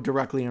showed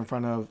directly in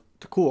front of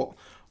DeCool,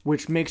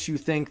 which makes you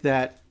think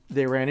that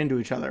they ran into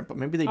each other, but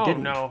maybe they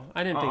didn't. Oh, no.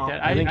 I didn't think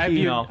that. I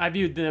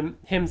viewed him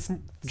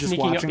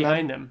sneaking up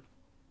behind them.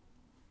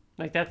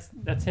 Like,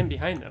 that's him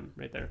behind them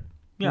right there.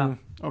 Yeah.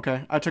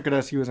 Okay. I took it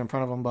as he was in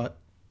front of them, but...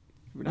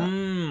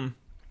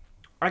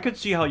 I could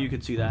see how you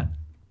could see that.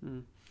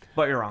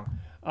 But you're wrong.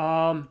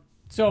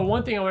 So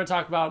one thing I want to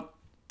talk about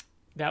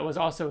that was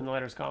also in the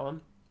letters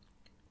column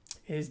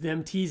is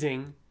them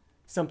teasing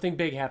something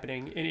big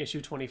happening in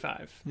issue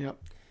 25. Yep.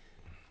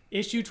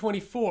 Issue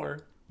 24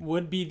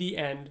 would be the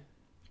end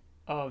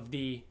of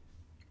the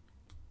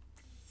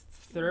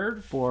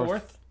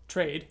fourth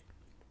trade,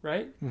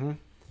 right? Mm-hmm.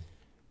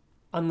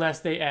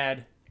 Unless they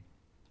add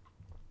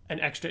an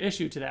extra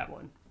issue to that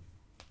one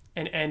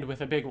and end with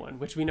a big one,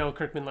 which we know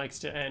Kirkman likes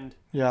to end.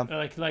 Yeah.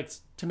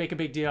 Likes to make a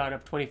big deal out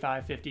of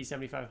 25, 50,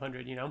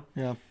 7,500, you know?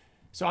 Yeah.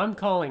 So I'm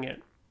calling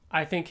it.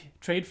 I think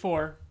trade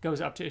 4 goes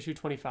up to issue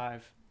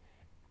 25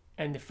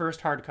 and the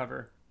first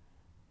hardcover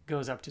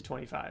goes up to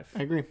 25.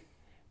 I agree.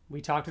 We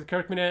talked with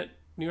Kirkman at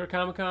New York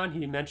Comic Con.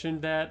 He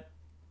mentioned that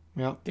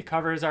the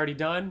cover is already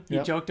done. He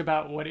joked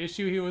about what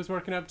issue he was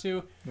working up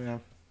to. Yeah.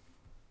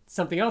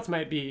 Something else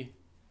might be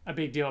a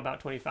big deal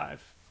about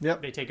 25.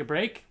 Yep. They take a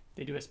break.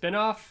 They do a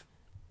spinoff.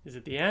 Is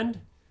it the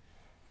end?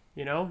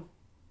 You know?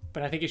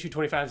 But I think issue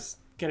 25 is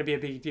going to be a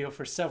big deal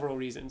for several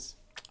reasons.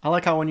 I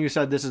like how when you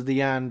said this is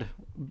the end,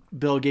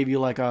 Bill gave you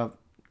like a,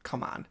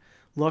 come on,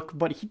 look,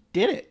 but he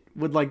did it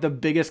with like the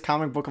biggest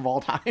comic book of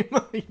all time.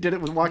 He did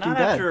it with Walking Not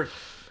Dead. After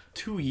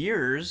 2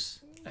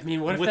 years. I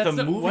mean, what if with that's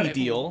a movie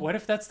deal? What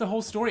if that's the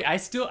whole story? I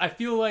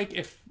feel like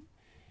if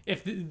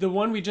the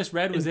one we just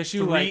read was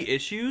issue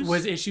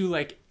was issue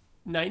like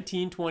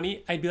 19,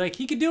 20, I'd be like,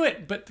 he could do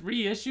it, but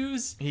 3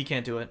 issues? He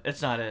can't do it.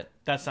 It's not it.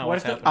 That's not What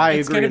what's if happening. I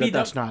agree that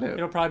that's not it.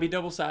 It'll probably be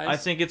double size. I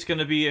think it's going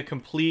to be a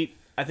complete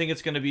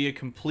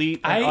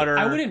and utter...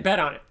 I wouldn't bet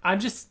on it.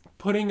 I'm just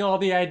putting all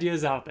the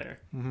ideas out there.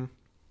 Mm-hmm.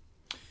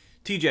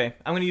 TJ,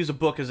 I'm going to use a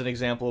book as an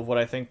example of what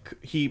I think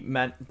he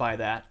meant by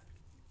that.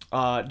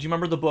 Do you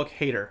remember the book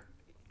Hater?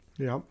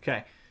 Yeah.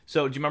 Okay.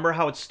 So do you remember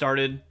how it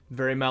started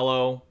very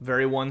mellow,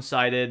 very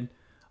one-sided,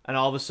 and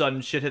all of a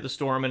sudden shit hit the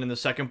storm, and in the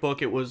second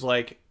book it was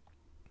like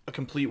a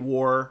complete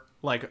war,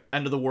 like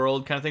end of the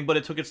world kind of thing, but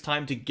it took its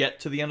time to get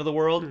to the end of the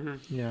world?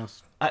 Mm-hmm.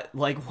 Yes.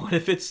 What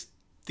if it's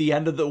the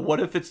end of the... What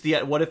if it's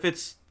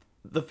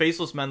the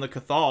Faceless Men, the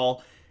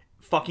Cathal,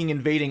 fucking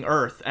invading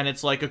Earth, and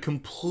it's like a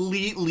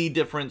completely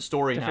different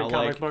story now.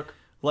 Comic book.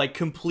 Like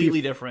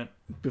completely different.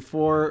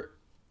 Before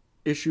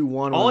issue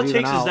 1 All was it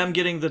even takes is out, them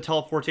getting the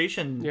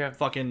teleportation Yeah.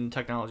 fucking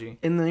technology.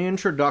 in the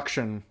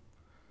introduction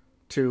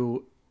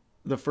to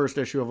the first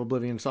issue of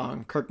Oblivion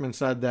Song, Kirkman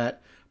said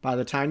that by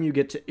the time you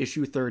get to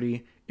issue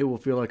 30, it will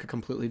feel like a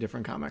completely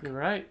different comic. You're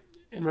right.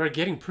 And we're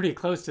getting pretty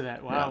close to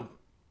that. Wow.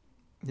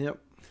 Yep.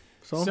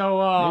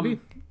 So, maybe.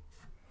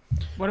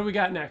 what do we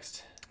got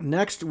next?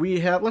 Next we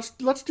have let's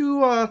do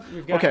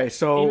We've got okay,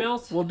 so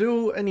emails? we'll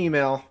do an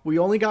email. We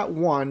only got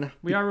one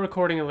We are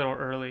recording a little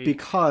early.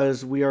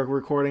 because we are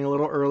recording a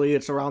little early.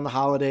 It's around the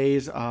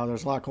holidays.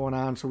 There's a lot going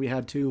on, so we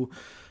had to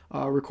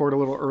record a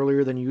little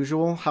earlier than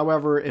usual.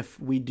 However, if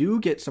we do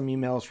get some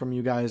emails from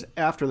you guys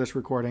after this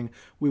recording,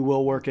 we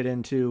will work it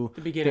into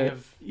the beginning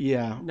of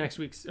next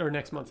month's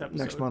episode.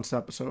 next month's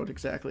episode,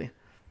 exactly.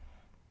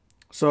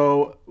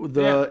 So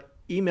the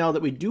email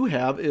that we do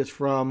have is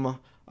from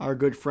our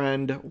good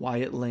friend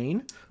Wyatt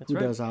Lane, who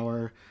does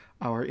our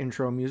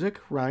intro music.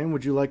 Ryan,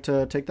 would you like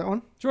to take that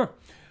one? Sure.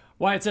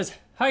 Wyatt says,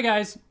 "Hi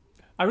guys.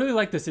 I really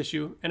like this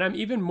issue, and I'm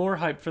even more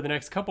hyped for the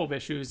next couple of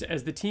issues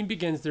as the team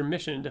begins their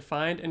mission to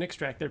find and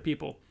extract their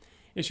people.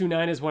 Issue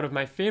 9 is one of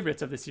my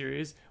favorites of the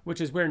series,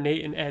 which is where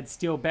Nate and Ed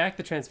steal back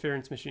the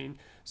transference machine,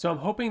 so I'm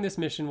hoping this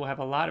mission will have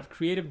a lot of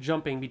creative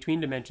jumping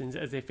between dimensions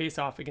as they face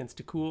off against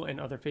Takul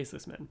and other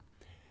Faceless Men.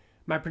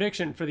 My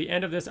prediction for the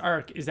end of this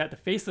arc is that the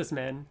Faceless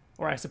Men,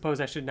 or I suppose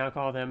I should now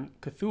call them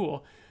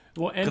Cthulhu,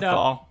 will end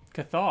up...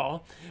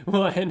 Cathal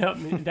will end up...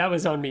 That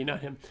was on me,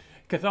 not him.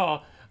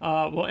 Cathal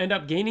will end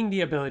up gaining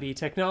the ability,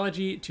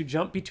 technology, to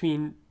jump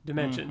between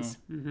dimensions.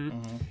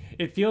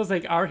 It feels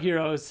like our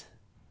heroes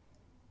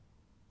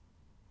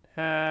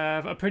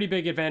have a pretty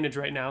big advantage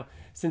right now,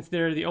 since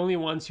they're the only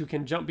ones who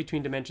can jump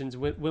between dimensions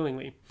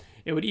willingly.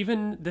 It would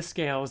even the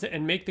scales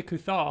and make the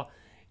Cathal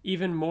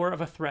even more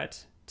of a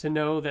threat to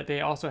know that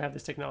they also have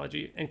this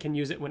technology and can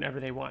use it whenever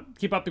they want.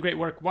 Keep up the great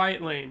work,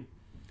 Wyatt Lane."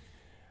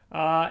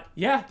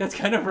 Yeah, that's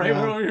kind of right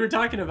what we were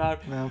talking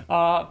about. Yeah.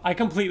 I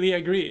completely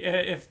agree.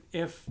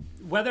 If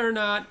whether or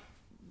not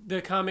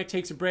the comic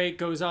takes a break,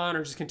 goes on,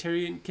 or just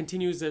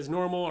continues as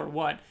normal or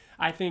what,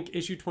 I think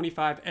issue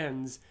 25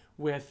 ends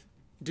with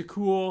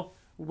Dakul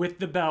with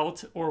the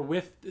belt or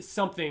with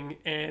something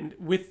and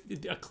with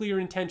a clear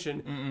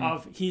intention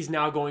of he's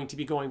now going to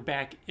be going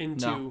back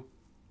into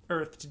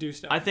Earth to do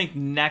stuff. I think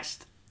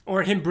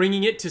or him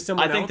bringing it to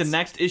someone else. I think the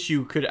next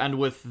issue could end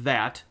with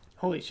that.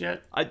 Holy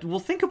shit. Well,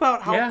 think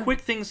about how quick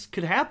things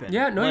could happen.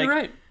 Yeah, no, you're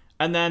right.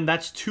 And then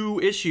that's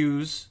 2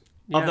 issues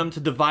of them to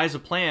devise a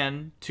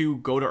plan to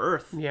go to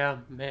Earth. Yeah,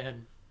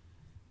 man.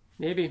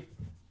 Maybe.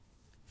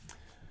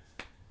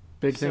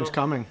 Big things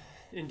coming.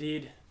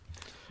 Indeed.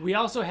 We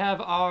also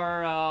have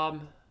our...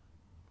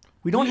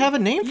 We don't have a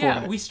name for it.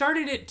 Yeah, we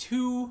started it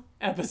 2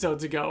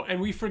 episodes ago,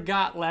 and we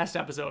forgot last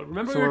episode.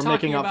 Remember, So we were we're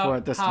talking making up about for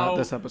it this how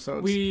this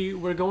episode. we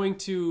were going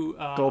to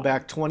Go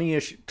back 20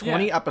 episodes.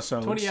 20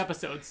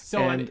 episodes.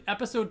 So on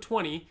episode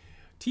 20,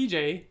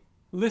 TJ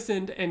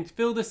listened and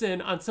filled us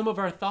in on some of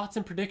our thoughts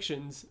and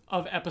predictions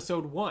of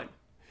episode 1.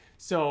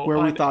 So where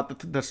we thought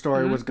that the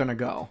story was going to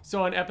go.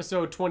 So on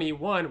episode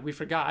 21, we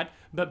forgot,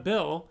 but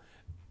Bill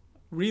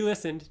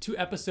re-listened to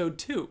episode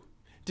 2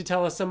 to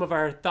tell us some of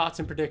our thoughts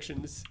and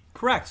predictions.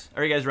 Correct.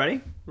 Are you guys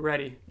ready?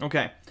 Ready.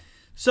 Okay.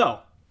 So,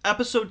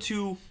 episode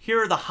 2,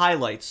 here are the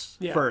highlights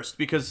first,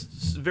 because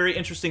it's very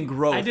interesting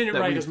growth. I didn't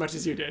write as much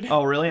as you did.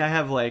 Oh, really? I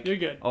have You're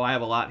good. Oh, I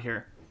have a lot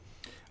here.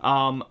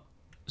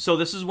 So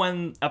this is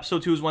when,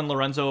 episode 2 is when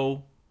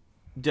Lorenzo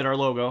did our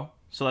logo.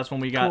 So that's when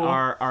we got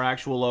our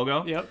actual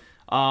logo.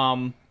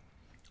 Yep.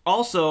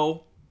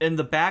 Also, in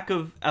the back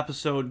of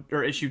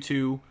issue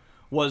 2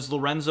 was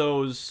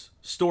Lorenzo's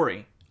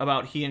story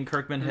about he and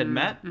Kirkman had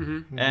met,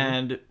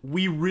 and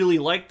we really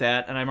liked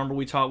that. And I remember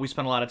we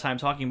spent a lot of time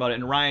talking about it.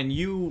 And Ryan,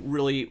 you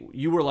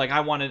were like, I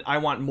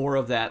want more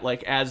of that,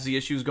 like as the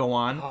issues go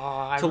on,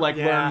 to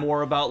learn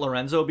more about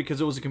Lorenzo,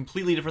 because it was a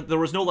completely different. There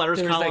was no letters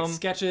column. There was like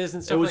sketches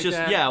and stuff. It was like just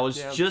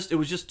that. it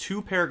was just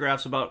 2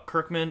 paragraphs about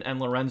Kirkman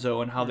and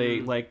Lorenzo and how they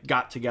like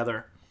got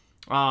together.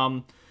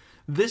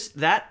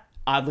 That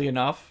oddly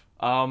enough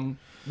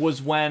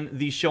was when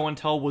the show and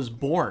tell was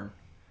born.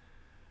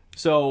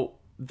 So.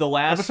 The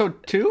last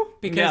episode 2?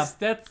 Because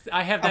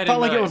I have that. I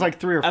felt like it was like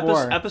 3 or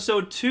 4.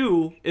 Episode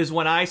 2 is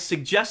when I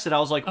suggested, I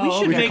was like, we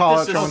should make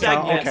this a segment,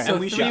 segment, and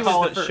we should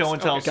call it show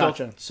and tell. Okay.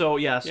 Gotcha. So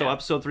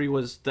episode 3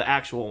 was the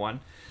actual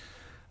one.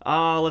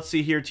 Let's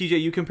see here,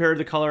 TJ, you compared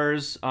the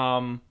colors,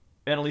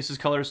 Annalise's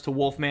colors to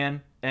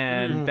Wolfman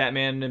and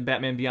Batman and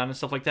Batman Beyond and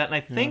stuff like that, and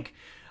I think.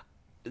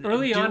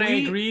 Early on, I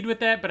agreed with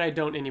that, but I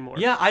don't anymore.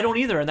 Yeah, I don't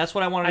either, and that's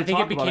what I wanted to talk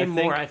about. I think it became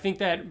more. I think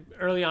that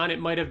early on it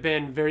might have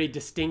been very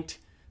distinct.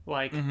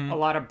 Like a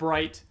lot of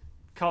bright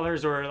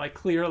colors or like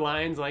clear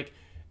lines. Like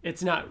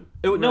it's not.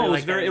 It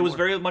was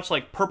very much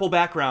like purple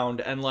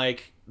background and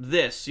like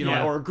this,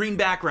 or green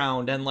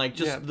background and like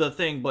just the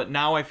thing. But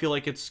now I feel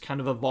like it's kind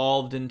of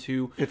evolved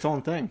into its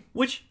own thing.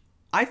 Which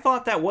I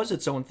thought that was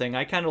its own thing.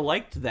 I kind of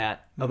liked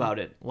that about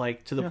it,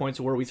 like to the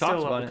points where we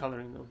talked about it.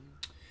 Coloring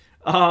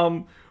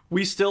though.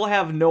 We still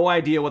have no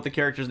idea what the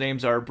characters'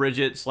 names are,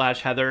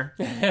 Bridget/Heather.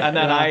 And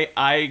then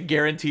I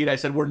guaranteed, I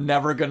said, we're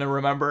never going to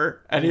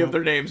remember any of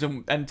their names.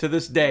 And to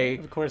this day,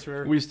 Of course,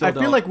 we still I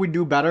don't. feel like we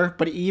do better,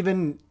 but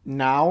even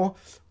now,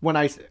 when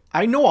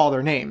I know all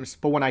their names,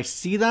 but when I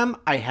see them,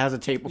 I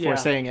hesitate before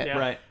saying it. Yeah.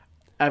 Right.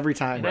 Every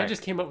time. And I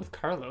just came up with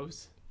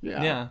Carlos.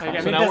 Yeah.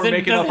 Like, So now we're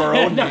making up our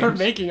own Now we're names.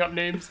 making up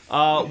names.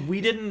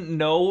 We didn't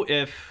know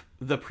if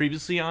the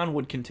previously on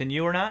would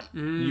continue or not.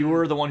 You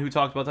were the one who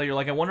talked about that. You're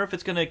like, I wonder if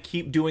it's gonna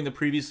keep doing the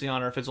previously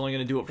on, or if it's only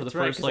gonna do it for the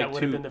first 'cause like that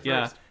would've 2. been the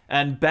Yeah. first.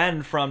 And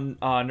Ben from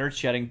Nerd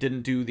Chatting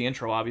didn't do the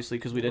intro, obviously,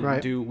 because we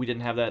didn't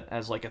have that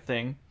as like a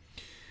thing.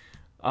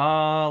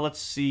 Let's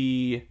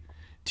see.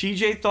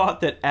 TJ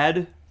thought that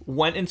Ed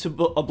went into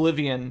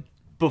Oblivion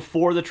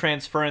before the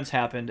transference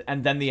happened,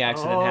 and then the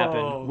accident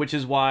happened, which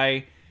is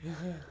why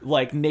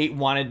like Nate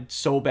wanted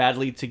so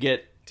badly to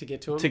get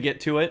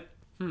to it.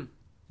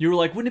 You were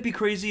like, wouldn't it be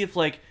crazy if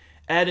like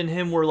Ed and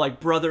him were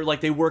like brother,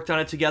 like they worked on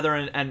it together,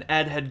 and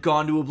Ed had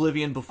gone to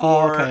Oblivion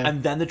before,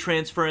 and then the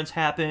transference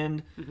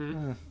happened.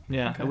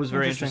 Yeah, it was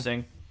very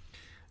interesting.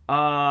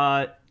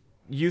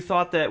 You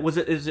thought that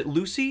is it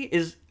Lucy?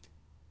 Is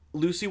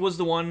Lucy was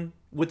the one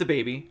with the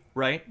baby,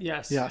 right?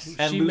 Yes.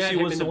 And she Lucy met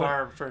him was in the the one-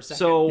 bar for a second.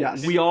 So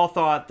we all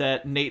thought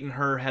that Nate and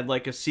her had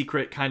like a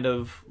secret kind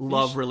of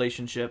love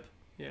relationship.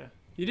 Yeah.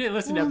 You didn't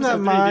listen to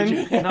Wasn't that episode 3,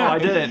 did you? No, I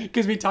didn't.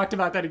 Because we talked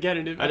about that again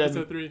in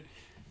episode 3.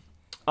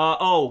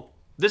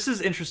 This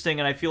is interesting,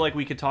 and I feel like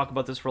we could talk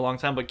about this for a long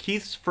time, but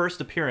Keith's first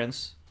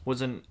appearance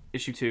was in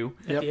issue 2.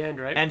 At the end,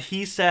 right? And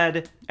he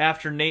said,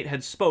 after Nate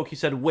had spoke, he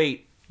said,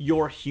 wait,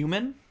 you're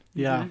human?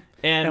 Yeah.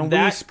 And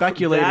we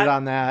speculated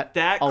on that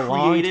That a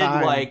long created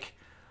time. like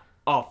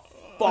a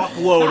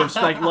fuckload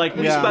of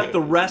we spent the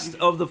rest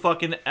of the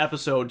fucking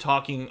episode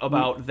talking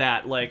about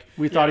that. Like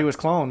we thought he was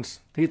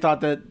clones. He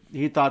thought that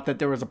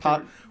there was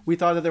we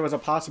thought that there was a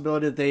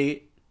possibility that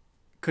they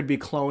could be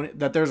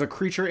that there's a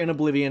creature in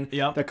Oblivion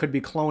that could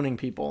be cloning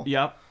people.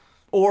 Yep.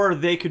 Or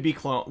they could be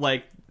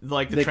like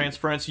the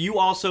transference. You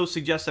also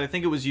suggested, I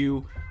think it was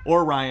you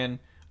or Ryan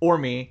or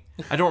me,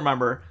 I don't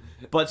remember,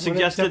 but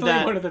suggested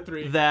that one of the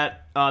 3.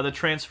 that the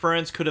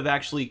transference could have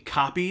actually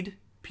copied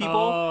people.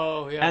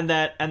 Oh, yeah. And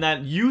that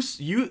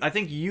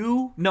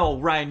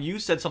Ryan, you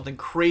said something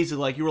crazy,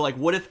 like you were like,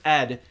 what if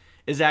Ed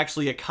is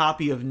actually a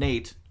copy of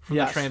Nate from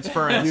the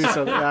transference? You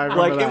said that. I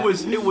remember Like that.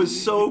 it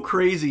was so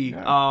crazy.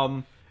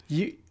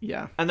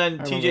 Yeah. And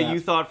then I TJ, remember that. you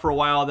thought for a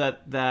while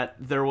that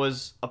there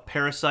was a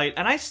parasite,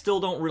 and I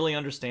still don't really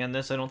understand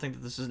this. I don't think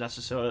that this has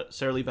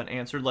necessarily been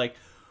answered. Like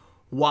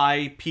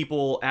why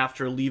people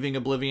after leaving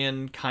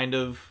Oblivion kind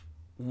of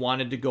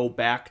wanted to go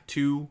back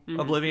to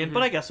Oblivion,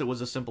 but I guess it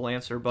was a simple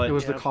answer. But it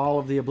was the call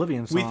of the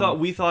Oblivion song.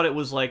 we thought it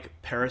was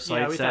like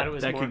parasites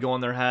that could go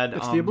in their head.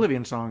 It's the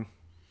Oblivion song.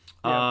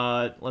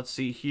 Let's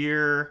see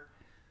here.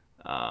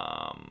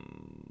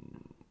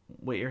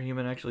 Wait, you're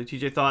human actually.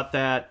 TJ thought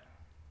that.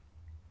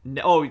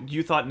 Oh,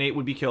 you thought Nate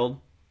would be killed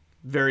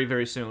very,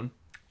 very soon.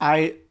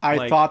 I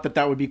thought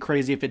that would be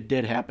crazy if it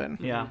did happen.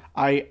 Yeah.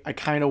 I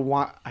kind of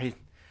I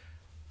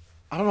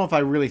don't know if I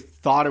really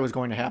thought it was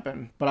going to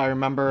happen, but I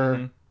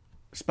remember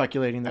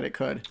speculating that it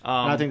could.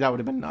 And I think that would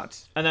have been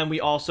nuts. And then we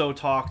also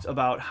talked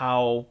about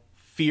how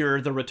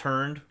Fear the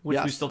Returned,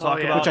 which we still talk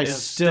about, which I is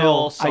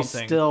still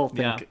something.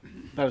 think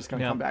that it's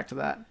going to come back to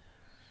that.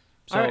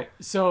 So, all right,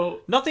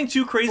 so nothing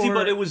too crazy,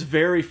 but it was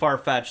very far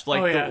fetched.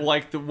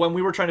 Like when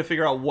we were trying to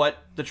figure out what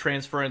the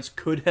transference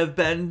could have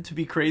been to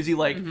be crazy.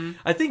 Like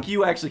I think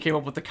you actually came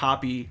up with the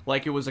copy,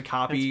 like it was a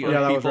copy of that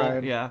people. was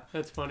right. Yeah,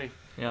 that's funny.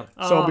 Yeah.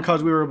 So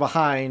because we were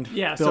behind,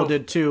 Bill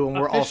did 2,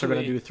 and we're also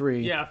going to do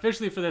 3. Yeah,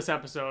 officially for this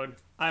episode,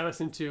 I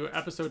listened to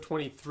episode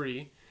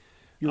 23.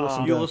 You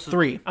listened to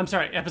 3. I'm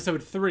sorry,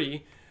 episode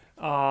 3.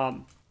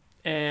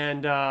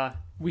 And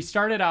we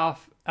started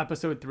off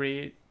episode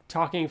 3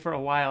 talking for a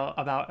while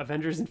about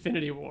Avengers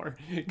Infinity War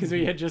because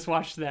we had just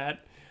watched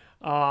that.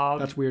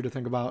 That's weird to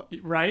think about.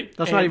 Right?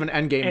 That's not even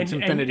Endgame, it's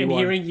Infinity War.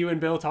 And hearing you and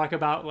Bill talk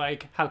about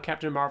like how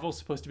Captain Marvel's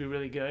supposed to be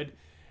really good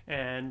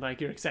and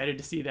like you're excited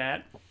to see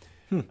that.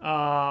 It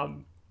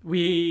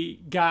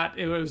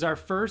was our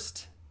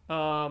first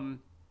show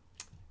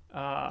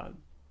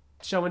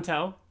and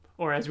tell,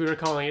 or as we were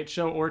calling it,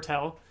 show or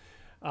tell,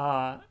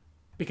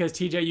 because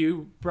TJ,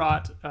 you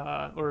brought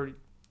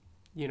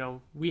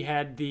we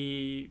had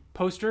the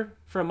poster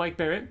from Mike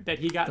Barrett that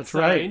he got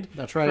signed.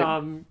 That's right.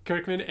 From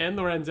Kirkman and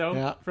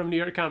Lorenzo from New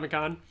York Comic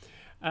Con,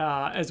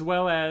 as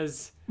well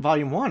as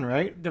Volume 1,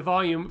 right? the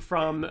volume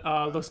from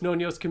Los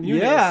Noños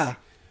Comunes. Yeah.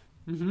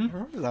 I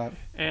remember that.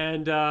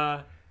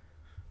 And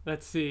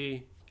let's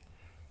see.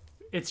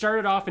 It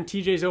started off, and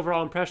TJ's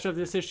overall impression of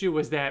this issue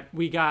was that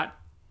we got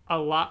a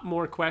lot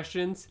more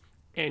questions,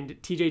 and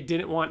TJ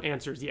didn't want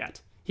answers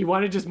yet. He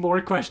wanted just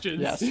more questions.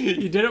 Yes.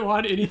 He didn't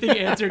want anything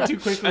answered too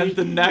quickly. And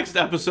the next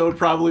episode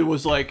probably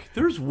was like,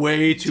 there's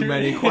way too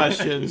many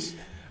questions.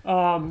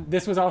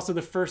 This was also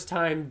the first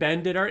time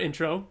Ben did our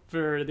intro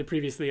for the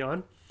previously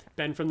on.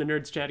 Ben from the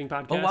Nerds Chatting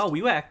podcast. Oh wow,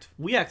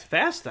 we act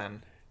fast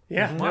then.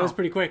 Yeah, that was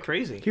pretty quick.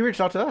 Crazy. He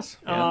reached out to us.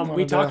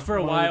 We talked for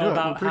a while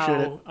about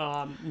appreciate it.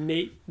 how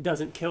Nate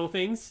doesn't kill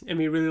things, and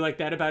we really like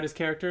that about his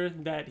character,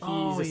 that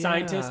he's a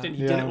scientist and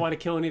he didn't want to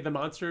kill any of the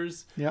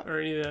monsters or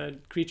any of the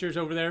creatures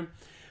over there.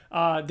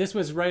 This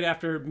was right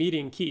after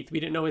meeting Keith. We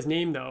didn't know his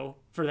name, though,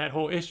 for that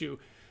whole issue.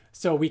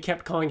 So we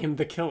kept calling him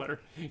the killer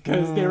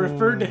because they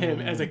referred to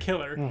him as a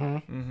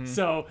killer.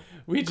 So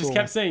we just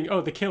kept saying,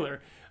 oh, the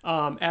killer.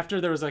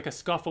 After there was like a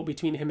scuffle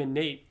between him and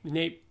Nate,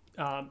 Nate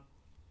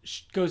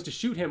goes to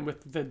shoot him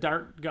with the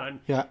dart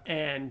gun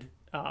and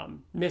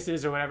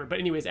misses or whatever. But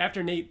anyways,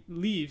 after Nate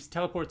leaves,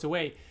 teleports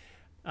away,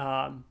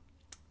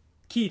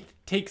 Keith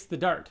takes the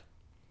dart.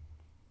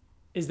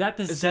 Is that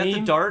the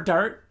same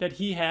dart that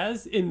he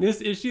has in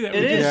this issue that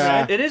we just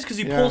read? It is, because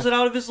he pulls it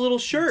out of his little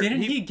shirt.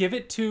 Didn't he give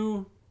it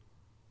to,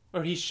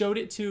 or he showed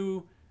it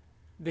to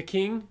the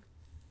king?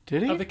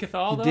 Did he? Of the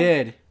Cathal,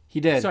 though? He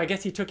did. So I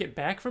guess he took it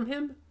back from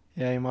him?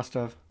 Yeah, he must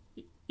have.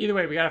 Either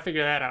way, we got to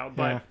figure that out.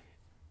 But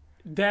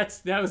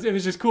it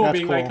was just cool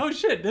being like, oh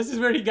shit, this is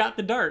where he got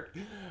the dart.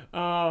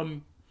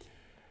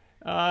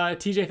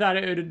 TJ thought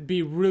it would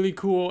be really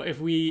cool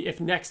if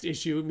next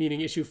issue,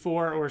 meaning issue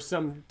 4 or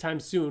sometime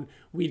soon,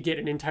 we'd get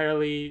an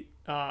entirely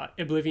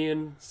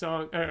Oblivion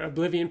song or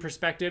Oblivion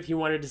perspective. He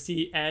wanted to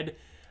see Ed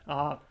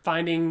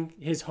finding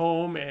his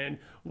home, and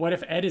what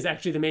if Ed is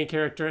actually the main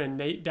character and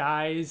Nate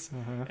dies,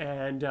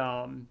 and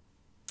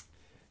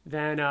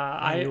then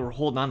you were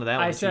holding on to that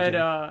one. I said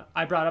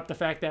I brought up the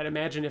fact that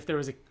imagine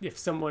if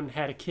someone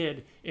had a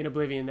kid in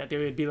Oblivion, that they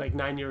would be like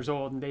 9 years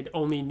old and they'd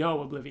only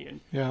know Oblivion.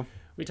 Yeah.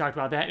 We talked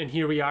about that, and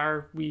here we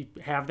are. We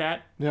have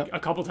that a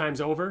couple times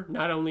over.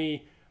 Not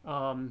only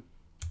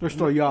they're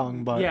still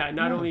young, but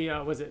not only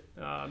was it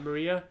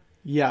Maria?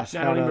 Yes.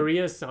 Not only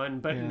Maria's son,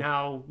 but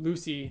now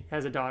Lucy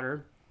has a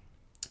daughter.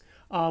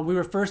 We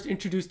were first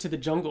introduced to the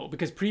jungle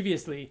because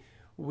previously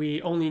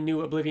we only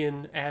knew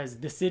Oblivion as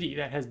the city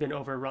that has been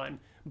overrun,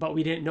 but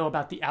we didn't know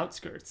about the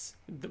outskirts,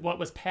 what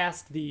was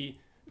past the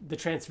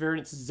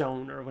transference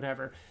zone or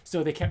whatever.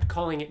 So they kept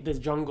calling it the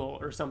jungle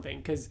or something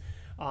because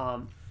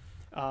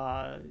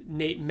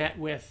Nate met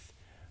with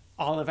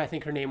Olive, I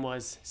think her name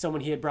was,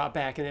 someone he had brought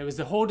back, and it was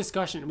the whole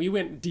discussion. We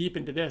went deep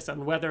into this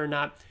on whether or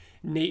not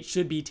Nate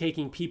should be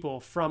taking people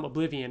from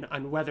Oblivion,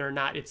 on whether or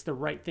not it's the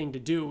right thing to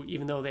do,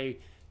 even though they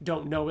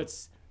don't know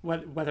it's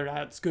whether or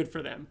not it's good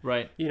for them.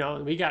 Right. You know,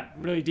 and we got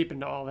really deep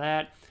into all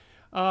that.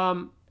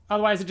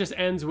 Otherwise, it just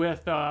ends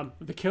with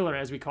the killer,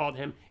 as we called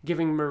him,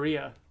 giving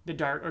Maria the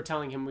dart, or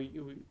telling him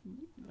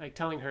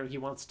telling her he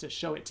wants to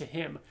show it to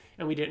him,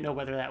 and we didn't know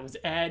whether that was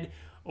Ed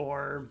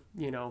or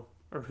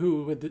or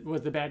who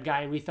was the bad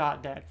guy, and we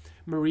thought that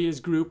Maria's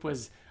group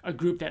was a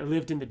group that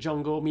lived in the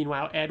jungle.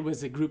 Meanwhile, Ed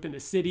was a group in the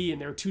city, and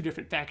there were two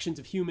different factions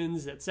of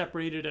humans that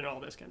separated, and all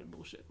this kind of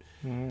bullshit.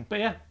 But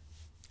yeah.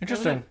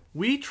 Interesting.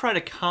 We try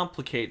to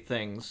complicate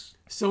things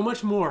so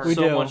much more.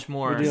 much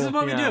more. This is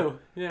what we do.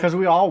 Because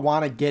we all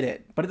want to get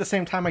it, but at the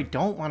same time, I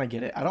don't want to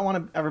get it. I don't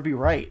want to ever be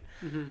right.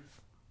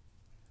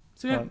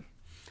 So yeah.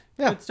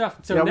 Good stuff.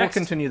 So we'll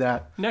continue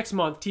that. Next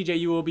month, TJ,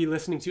 you will be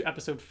listening to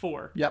episode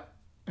 4. Yep.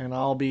 And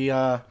I'll be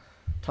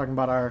talking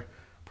about our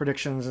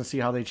predictions and see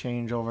how they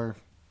change over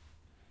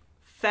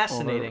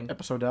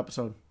episode to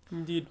episode.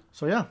 Indeed.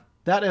 So yeah,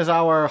 that is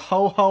our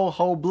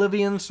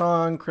HOblivion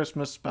song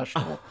Christmas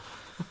special.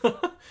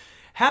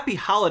 Happy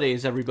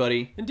holidays,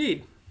 everybody.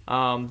 Indeed.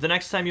 The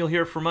next time you'll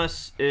hear from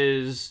us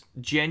is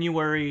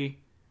January.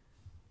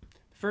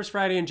 First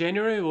Friday in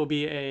January will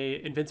be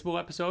a Invincible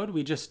episode.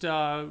 We just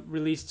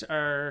released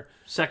our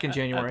 2nd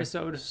January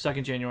episode.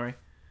 2nd January.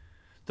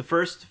 The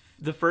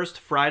first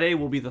Friday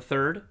will be the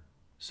 3rd,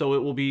 so it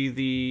will be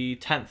the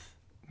 10th.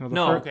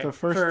 The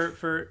first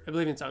for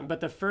Oblivion Song,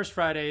 but the first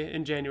Friday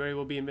in January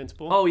will be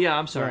Invincible. Oh yeah,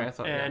 I'm sorry. Yeah. I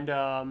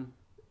thought.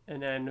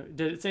 And then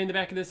did it say in the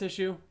back of this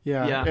issue?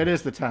 Yeah. It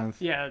is the 10th.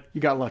 Yeah.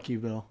 You got lucky,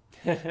 Bill.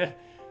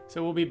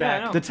 So we'll be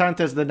back. Yeah, the 10th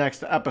is the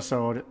next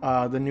episode.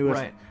 The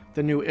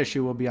new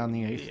issue will be on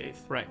the 8th.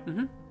 Right. I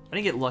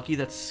didn't get lucky.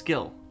 That's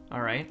skill.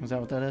 All right. Is that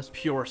what that is?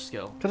 Pure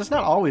skill. Because it's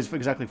not always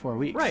exactly 4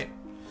 weeks. Right.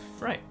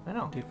 I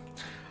know. Dude.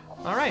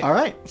 All right. All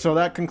right. So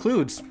that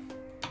concludes.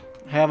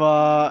 Have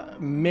a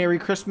Merry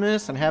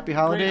Christmas and Happy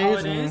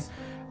Holidays. And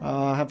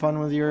have fun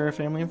with your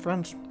family and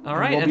friends. All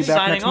right. We'll and be back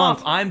signing next off,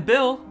 month. I'm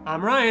Bill.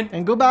 I'm Ryan.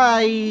 And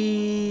goodbye.